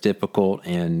seasons where it's difficult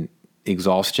and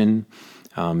exhaustion,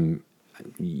 I would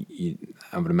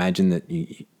imagine that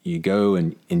you go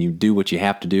and you do what you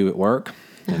have to do at work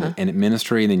and at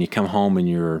ministry, and then you come home and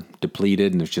you're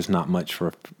depleted and there's just not much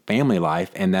for family life,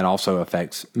 and that also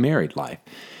affects married life.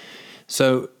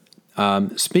 So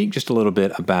speak just a little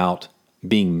bit about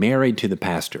being married to the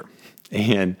pastor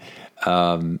and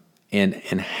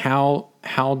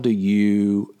how do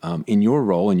you, in your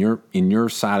role, in your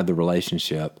side of the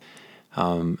relationship,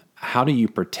 how do you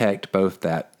protect both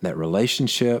that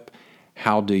relationship?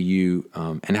 How do you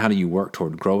work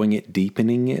toward growing it,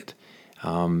 deepening it?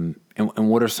 And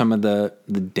what are some of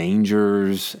the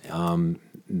dangers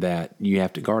that you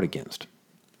have to guard against?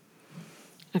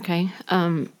 Okay.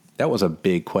 That was a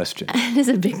big question. It is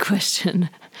a big question.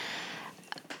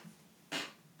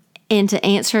 And to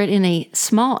answer it in a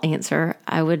small answer,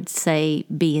 I would say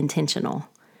be intentional.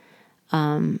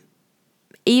 Even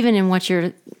in what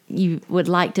you would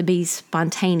like to be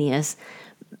spontaneous,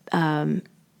 on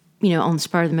the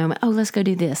spur of the moment, let's go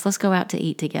do this. Let's go out to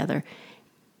eat together.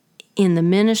 In the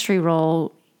ministry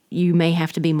role, you may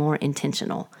have to be more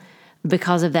intentional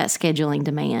because of that scheduling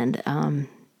demand,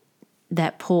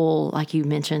 that pull, like you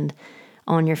mentioned,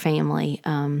 on your family.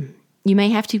 You may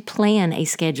have to plan a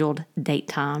scheduled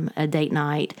date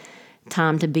night,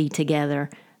 time to be together.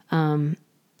 And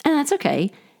that's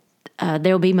okay.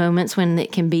 There'll be moments when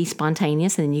it can be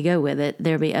spontaneous and you go with it.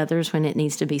 There'll be others when it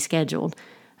needs to be scheduled.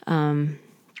 The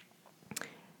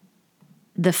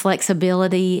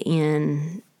flexibility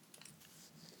in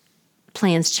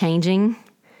plans changing,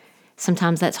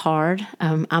 sometimes that's hard.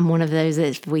 I'm one of those that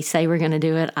if we say we're going to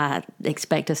do it, I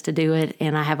expect us to do it,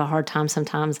 and I have a hard time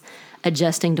sometimes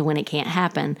adjusting to when it can't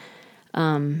happen.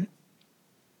 So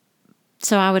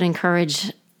I would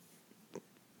encourage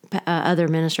other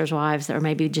ministers' wives that are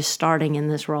maybe just starting in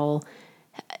this role,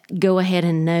 go ahead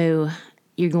and know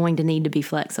you're going to need to be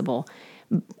flexible.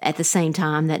 At the same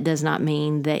time, that does not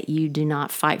mean that you do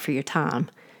not fight for your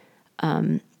time.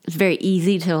 It's very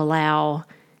easy to allow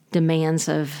demands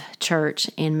of church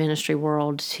and ministry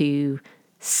world to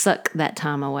suck that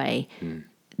time away.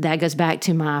 That goes back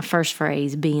to my first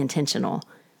phrase, be intentional.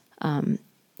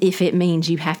 If it means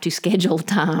you have to schedule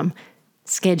the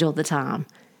time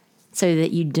so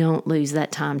that you don't lose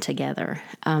that time together.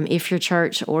 If your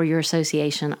church or your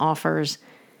association offers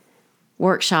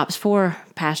workshops for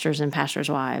pastors and pastors'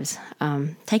 wives,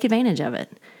 take advantage of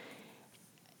it.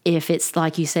 If it's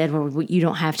like you said, where you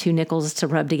don't have two nickels to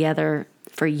rub together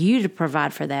for you to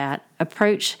provide for that,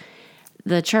 approach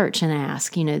the church and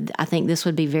ask, I think this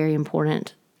would be very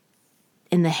important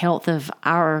in the health of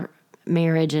our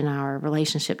marriage and our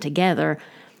relationship together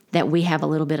that we have a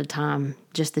little bit of time,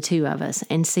 just the two of us,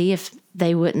 and see if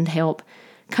they wouldn't help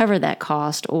cover that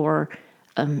cost or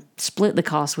split the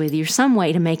cost with you, some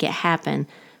way to make it happen.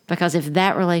 Because if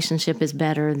that relationship is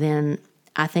better, then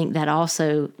I think that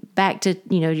also, back to,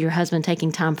 your husband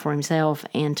taking time for himself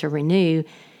and to renew,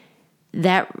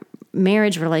 that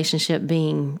marriage relationship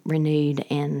being renewed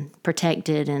and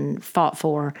protected and fought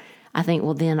for, I think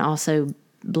will then also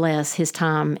bless his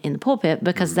time in the pulpit,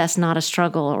 because that's not a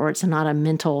struggle, or it's not a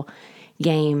mental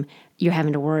game you're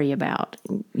having to worry about.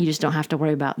 You just don't have to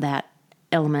worry about that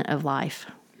element of life.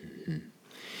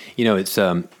 It's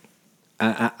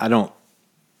I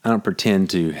don't pretend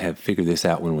to have figured this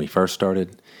out when we first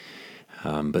started,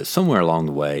 but somewhere along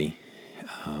the way,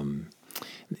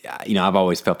 I've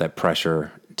always felt that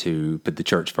pressure to put the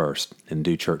church first and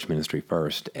do church ministry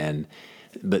first,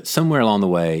 but somewhere along the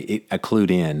way, I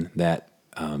clued in that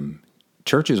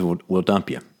churches will dump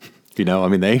you.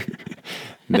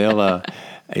 They'll.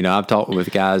 I've talked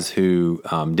with guys who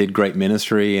did great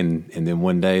ministry, and then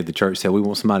one day the church said, we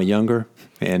want somebody younger,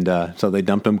 and so they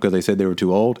dumped them because they said they were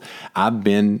too old. I've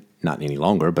been, not any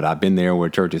longer, but I've been there where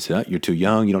churches said, you're too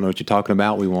young, you don't know what you're talking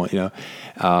about, we want, so,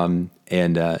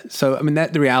 that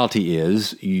the reality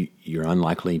is you're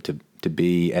unlikely to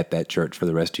be at that church for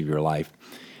the rest of your life.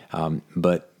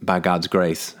 But by God's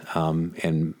grace,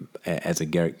 and as a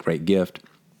great gift,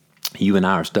 you and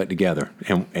I are stuck together,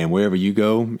 and wherever you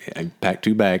go, I pack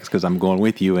 2 bags because I'm going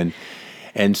with you.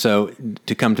 And so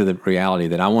to come to the reality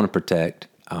that I want to protect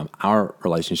our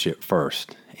relationship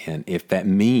first. And if that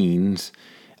means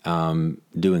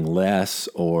doing less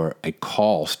or a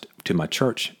cost to my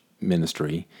church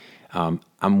ministry,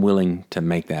 I'm willing to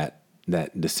make that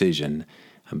decision,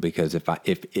 because if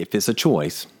it's a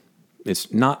choice,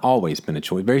 it's not always been a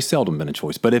choice, very seldom been a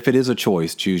choice. But if it is a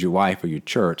choice, choose your wife or your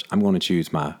church, I'm going to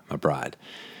choose my bride,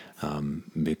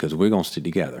 because we're going to stick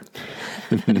together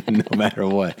no matter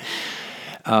what.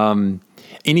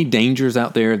 Any dangers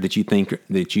out there that you think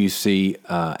that you see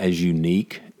as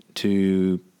unique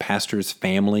to pastors'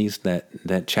 families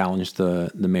that challenge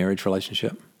the marriage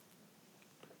relationship?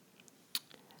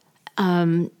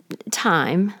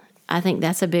 Time. I think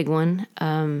that's a big one.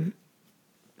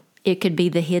 It could be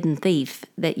the hidden thief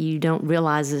that you don't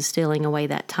realize is stealing away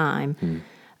that time.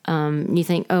 You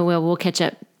think, oh, well, we'll catch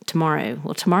up tomorrow.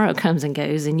 Well, tomorrow comes and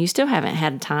goes, and you still haven't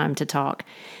had time to talk.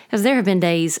 Because there have been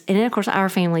days, and of course our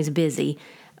family's busy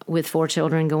with 4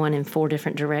 children going in 4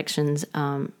 different directions.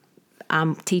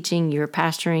 I'm teaching, you're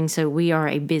pastoring, so we are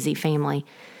a busy family.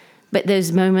 But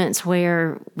those moments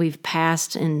where we've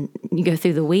passed and you go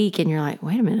through the week and you're like,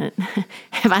 wait a minute,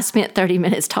 have I spent 30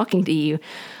 minutes talking to you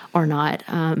or not?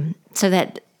 So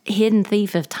that hidden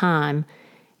thief of time,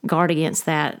 guard against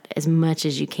that as much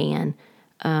as you can.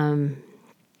 And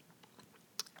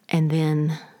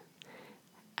then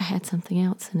I had something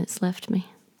else and it's left me.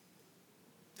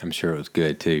 I'm sure it was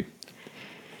good too.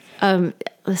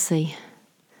 Let's see.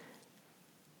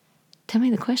 Tell me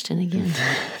the question again.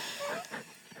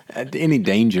 Any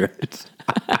dangers?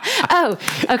 Oh,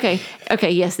 okay.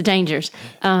 Yes, the dangers.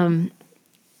 You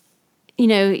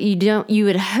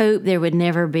would hope there would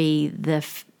never be the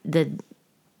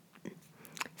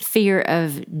fear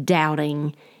of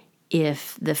doubting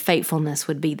if the faithfulness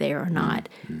would be there or not.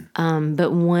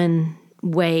 But one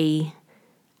way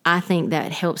I think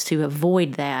that helps to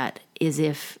avoid that is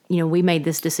if, we made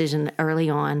this decision early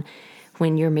on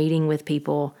when you're meeting with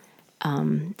people,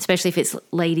 especially if it's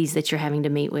ladies that you're having to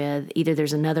meet with. Either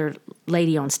there's another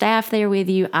lady on staff there with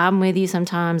you, I'm with you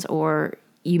sometimes, or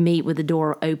you meet with the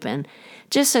door open,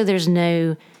 just so there's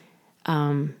no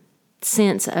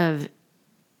sense of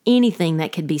anything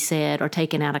that could be said or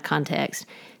taken out of context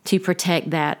to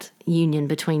protect that union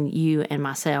between you and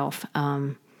myself.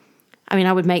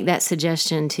 I would make that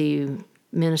suggestion to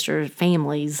minister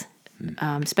families,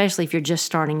 especially if you're just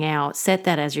starting out. Set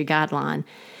that as your guideline,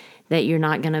 that you're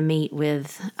not going to meet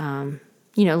with,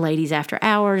 ladies after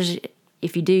hours.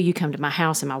 If you do, you come to my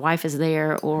house and my wife is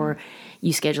there, or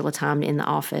you schedule a time in the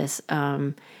office.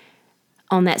 On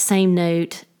that same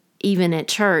note, even at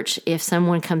church, if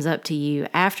someone comes up to you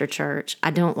after church,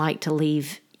 I don't like to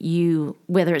leave you,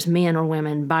 whether it's men or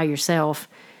women, by yourself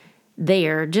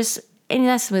there. And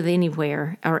that's with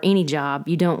anywhere or any job.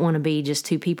 You don't want to be just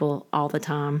 2 people all the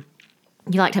time.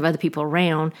 You like to have other people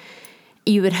around.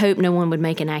 You would hope no one would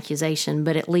make an accusation,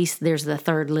 but at least there's the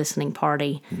third listening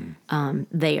party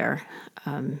there.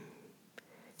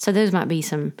 So those might be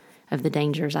some of the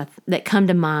dangers that come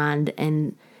to mind.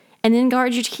 And then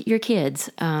guard your kids.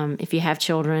 If you have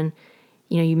children,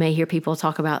 you may hear people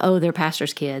talk about, oh, they're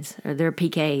pastors' kids or they're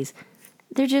PKs.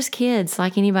 They're just kids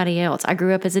like anybody else. I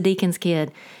grew up as a deacon's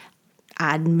kid.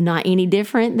 I'm not any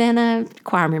different than a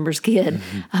choir member's kid.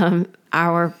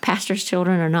 Our pastor's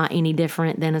children are not any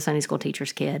different than a Sunday school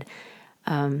teacher's kid.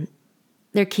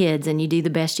 They're kids, and you do the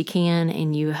best you can,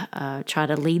 and you try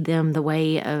to lead them the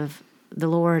way of the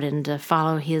Lord and to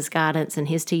follow His guidance and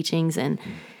His teachings. And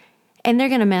they're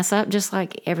going to mess up just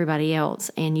like everybody else.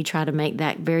 And you try to make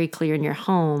that very clear in your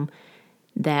home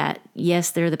that,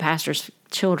 yes, they're the pastor's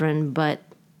children, but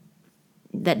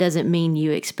that doesn't mean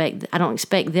I don't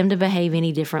expect them to behave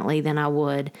any differently than I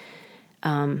would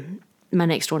my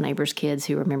next door neighbor's kids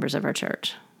who are members of our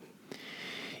church.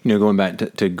 Going back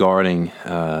to guarding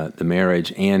the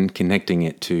marriage and connecting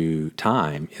it to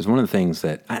time is one of the things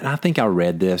that I think I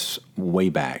read this way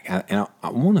back. I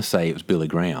want to say it was Billy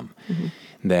Graham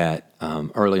that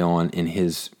early on in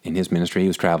his ministry, he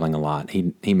was traveling a lot.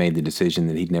 He made the decision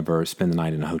that he'd never spend the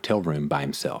night in a hotel room by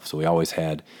himself. So he always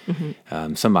had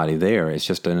somebody there. It's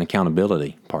just an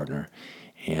accountability partner.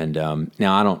 And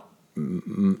now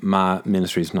my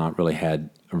ministry's not really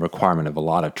had a requirement of a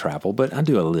lot of travel, but I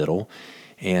do a little.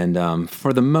 And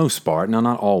for the most part, now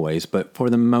not always, but for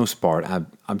the most part,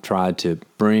 I've tried to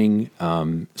bring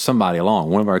somebody along,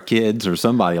 one of our kids or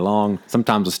somebody along,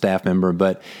 sometimes a staff member,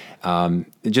 but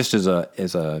just as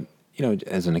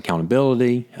an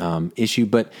accountability issue.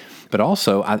 But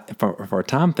also for a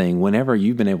time thing, whenever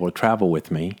you've been able to travel with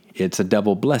me, it's a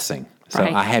double blessing. So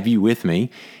right. I have you with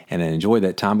me, and I enjoy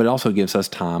that time, but it also gives us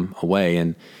time away.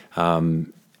 And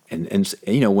when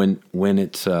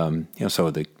it's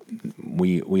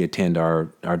we attend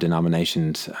our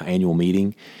denomination's annual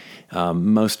meeting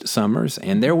most summers,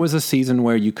 and there was a season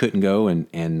where you couldn't go, and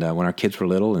when our kids were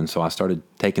little, and so I started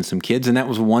taking some kids, and that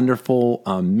was wonderful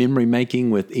memory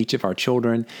making with each of our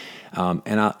children,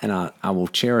 and I will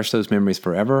cherish those memories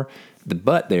forever.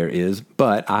 But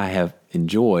I have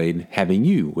enjoyed having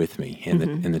you with me,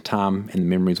 and the time and the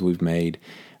memories we've made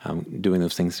doing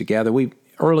those things together.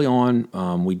 Early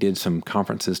on, we did some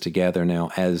conferences together. Now,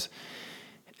 as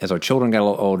our children got a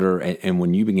little older, and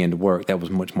when you began to work, that was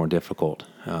much more difficult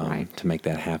to make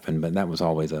that happen. But that was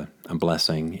always a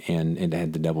blessing, and it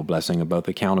had the double blessing of both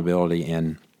accountability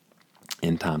and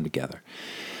time together.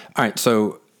 All right,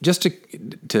 so just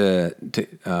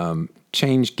to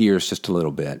change gears just a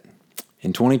little bit,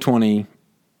 in 2020,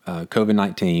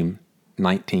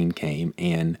 COVID-19 came,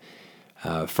 and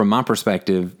from my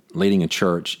perspective, leading a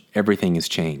church, everything has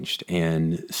changed,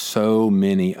 and so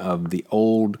many of the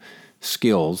old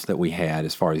skills that we had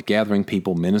as far as gathering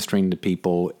people, ministering to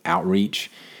people,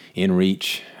 outreach,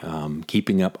 in-reach,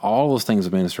 keeping up, all those things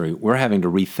of ministry, we're having to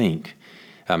rethink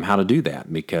how to do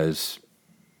that because,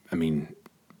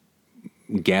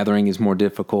 gathering is more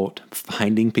difficult,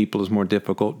 finding people is more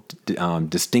difficult,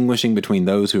 distinguishing between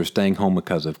those who are staying home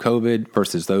because of COVID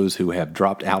versus those who have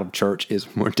dropped out of church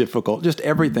is more difficult. Just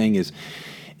everything is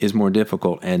more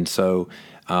difficult, and so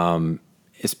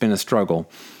it's been a struggle.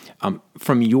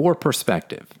 From your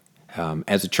perspective,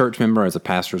 as a church member, as a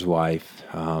pastor's wife,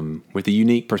 with the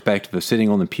unique perspective of sitting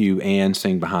on the pew and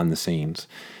seeing behind the scenes,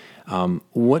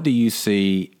 what do you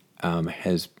see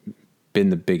has been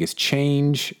the biggest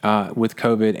change with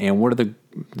COVID, and what are the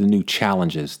new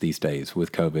challenges these days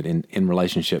with COVID in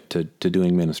relationship to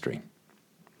doing ministry?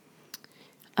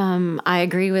 I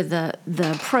agree with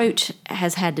the approach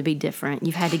has had to be different.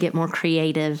 You've had to get more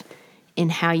creative in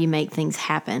how you make things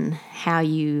happen, how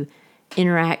you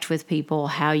interact with people,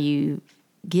 how you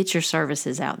get your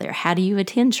services out there. How do you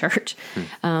attend church?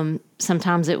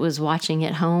 Sometimes it was watching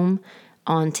at home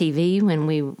on TV when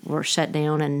we were shut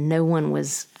down and no one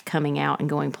was coming out and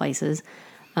going places,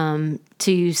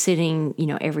 to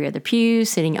sitting, every other pew,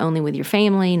 sitting only with your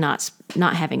family, not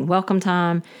having welcome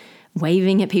time,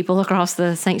 waving at people across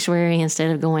the sanctuary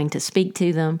instead of going to speak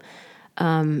to them.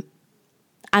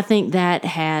 I think that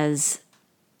has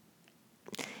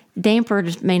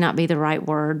dampered, may not be the right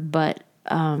word, but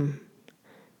I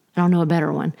don't know a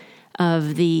better one,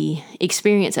 of the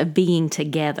experience of being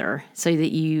together so that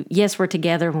yes, we're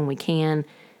together when we can,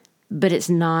 but it's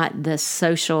not the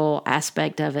social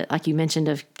aspect of it, like you mentioned,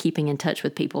 of keeping in touch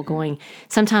with people. Going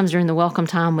sometimes during the welcome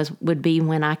time would be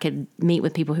when I could meet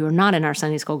with people who are not in our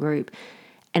Sunday school group,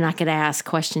 and I could ask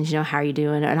questions, how are you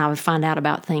doing? And I would find out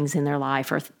about things in their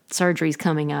life or surgeries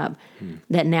coming up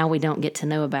that now we don't get to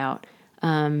know about.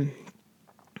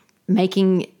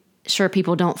 Making sure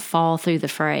people don't fall through the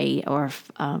fray or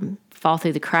fall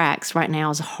through the cracks right now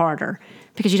is harder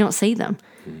because you don't see them.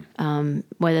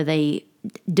 Whether they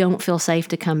don't feel safe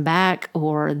to come back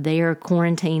or they're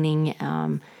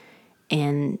quarantining,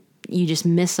 and you just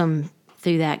miss them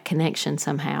through that connection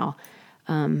somehow.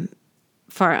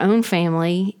 For our own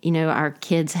family, our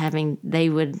kids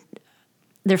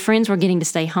their friends were getting to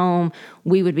stay home,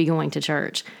 we would be going to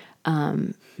church.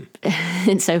 And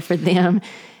so for them,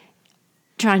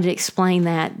 trying to explain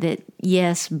that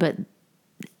yes, but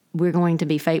we're going to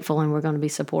be faithful and we're going to be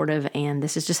supportive, and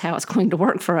this is just how it's going to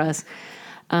work for us.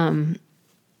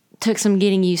 Took some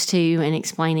getting used to and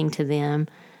explaining to them.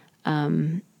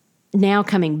 Now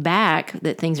coming back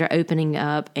that things are opening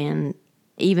up, and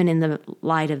even in the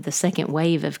light of the second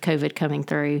wave of COVID coming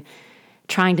through,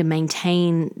 trying to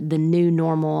maintain the new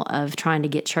normal of trying to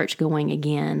get church going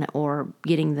again, or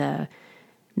getting the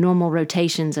normal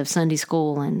rotations of Sunday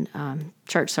school and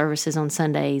church services on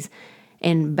Sundays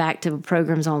and back to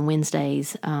programs on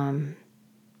Wednesdays.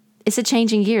 It's a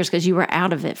changing gears because you were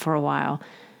out of it for a while.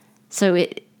 So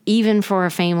even for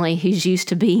a family who's used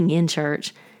to being in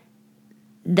church,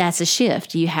 that's a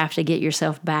shift. You have to get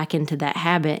yourself back into that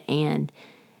habit. And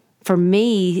for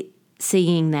me,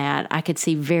 seeing that, I could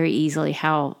see very easily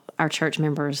how our church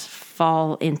members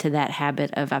fall into that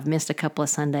habit of, I've missed a couple of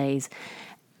Sundays.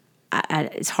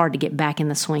 It's hard to get back in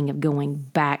the swing of going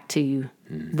back to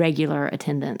regular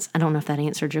attendance. I don't know if that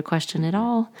answered your question at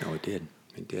all. No, it did.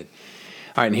 It did.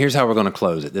 All right, and here's how we're going to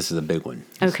close it. This is a big one.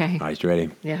 Okay. All right, you ready?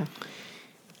 Yeah.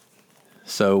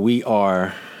 So we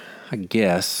are at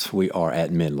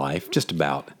midlife, just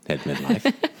about at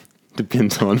midlife.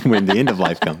 Depends on when the end of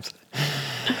life comes.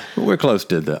 But we're close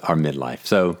to our midlife.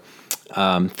 So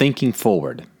thinking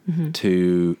forward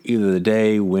to either the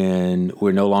day when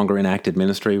we're no longer in active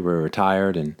ministry, we're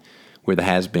retired and we're the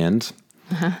has-beens,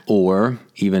 or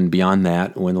even beyond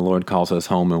that, when the Lord calls us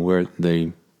home and we're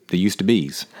the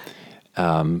used-to-be's.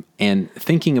 And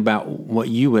thinking about what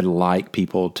you would like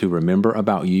people to remember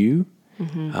about you,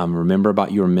 remember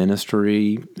about your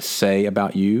ministry, say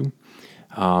about you.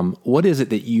 What is it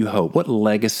that you hope? What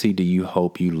legacy do you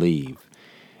hope you leave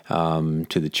to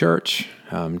the church,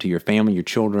 to your family, your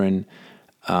children,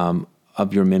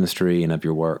 of your ministry and of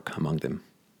your work among them?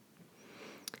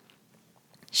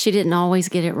 She didn't always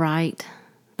get it right,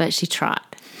 but she tried.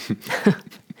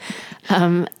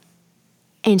 And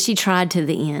she tried to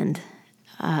the end.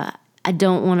 I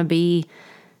don't want to be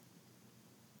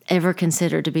ever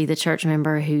considered to be the church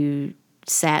member who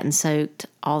sat and soaked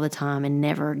all the time and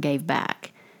never gave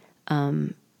back.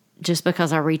 Just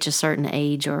because I reach a certain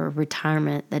age or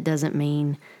retirement, that doesn't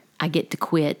mean I get to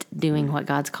quit doing what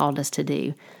God's called us to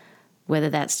do,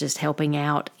 whether that's just helping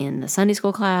out in the Sunday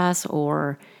school class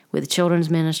or with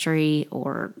children's ministry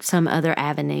or some other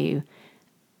avenue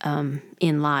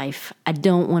in life. I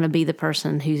don't want to be the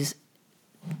person who's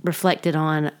reflected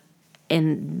on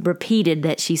and repeated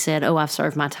that she said, "Oh, I've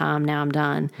served my time, now I'm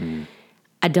done."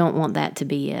 I don't want that to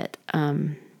be it.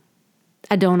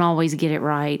 I don't always get it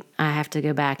right. I have to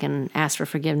go back and ask for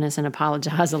forgiveness and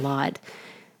apologize a lot.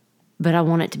 But I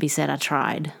want it to be said I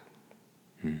tried.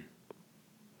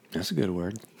 That's a good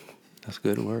word. That's a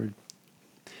good word.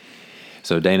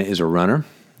 So Dana is a runner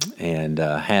and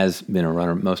has been a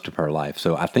runner most of her life.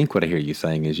 So I think what I hear you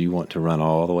saying is you want to run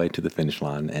all the way to the finish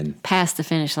line. And past the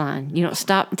finish line. You don't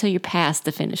stop until you're past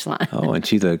the finish line. Oh, and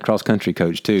she's a cross-country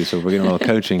coach too, so we're getting a little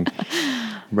coaching.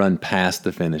 Run past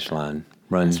the finish line.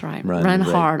 That's right. Run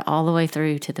hard all the way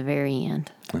through to the very end.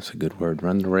 That's a good word.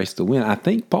 Run the race to win. I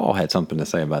think Paul had something to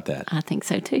say about that. I think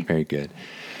so too. Very good.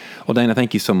 Well, Dana,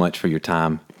 thank you so much for your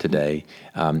time today.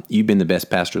 You've been the best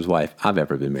pastor's wife I've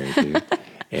ever been married to.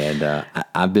 And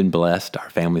I've been blessed. Our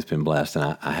family's been blessed.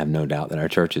 And I have no doubt that our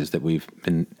churches that we've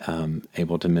been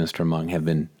able to minister among have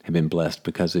been blessed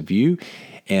because of you.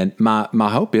 And my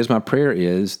hope is, my prayer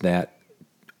is that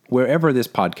wherever this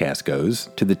podcast goes,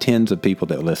 to the tens of people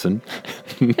that listen,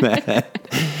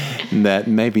 that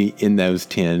maybe in those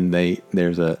 10,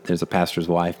 there's a pastor's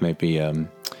wife, maybe a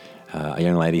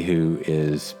young lady who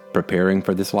is preparing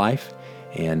for this life,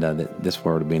 and that this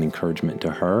word will be an encouragement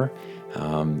to her.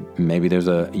 Maybe there's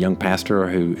a young pastor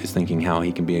who is thinking how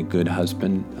he can be a good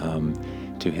husband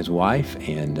to his wife,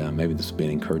 and maybe this will be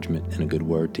an encouragement and a good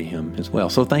word to him as well.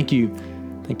 So thank you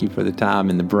for the time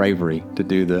and the bravery to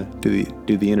do the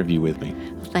interview with me.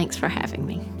 Thanks for having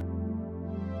me.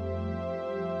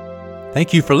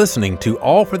 Thank you for listening to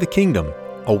All for the Kingdom,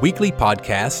 a weekly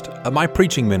podcast of my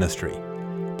preaching ministry.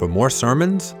 For more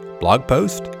sermons, blog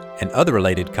posts, and other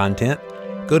related content,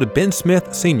 go to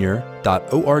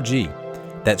bensmithsenior.org.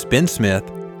 That's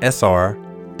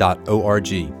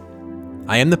bensmithsr.org.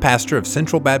 I am the pastor of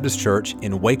Central Baptist Church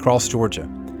in Waycross, Georgia.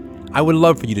 I would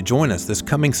love for you to join us this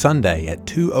coming Sunday at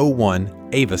 201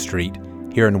 Ava Street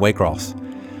here in Waycross.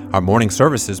 Our morning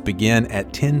services begin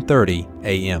at 10:30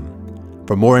 a.m.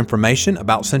 For more information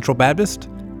about Central Baptist,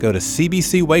 go to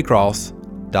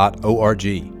cbcwaycross.org.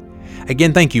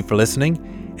 Again, thank you for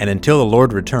listening, and until the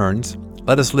Lord returns,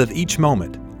 let us live each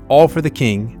moment all for the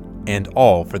King and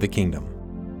all for the kingdom.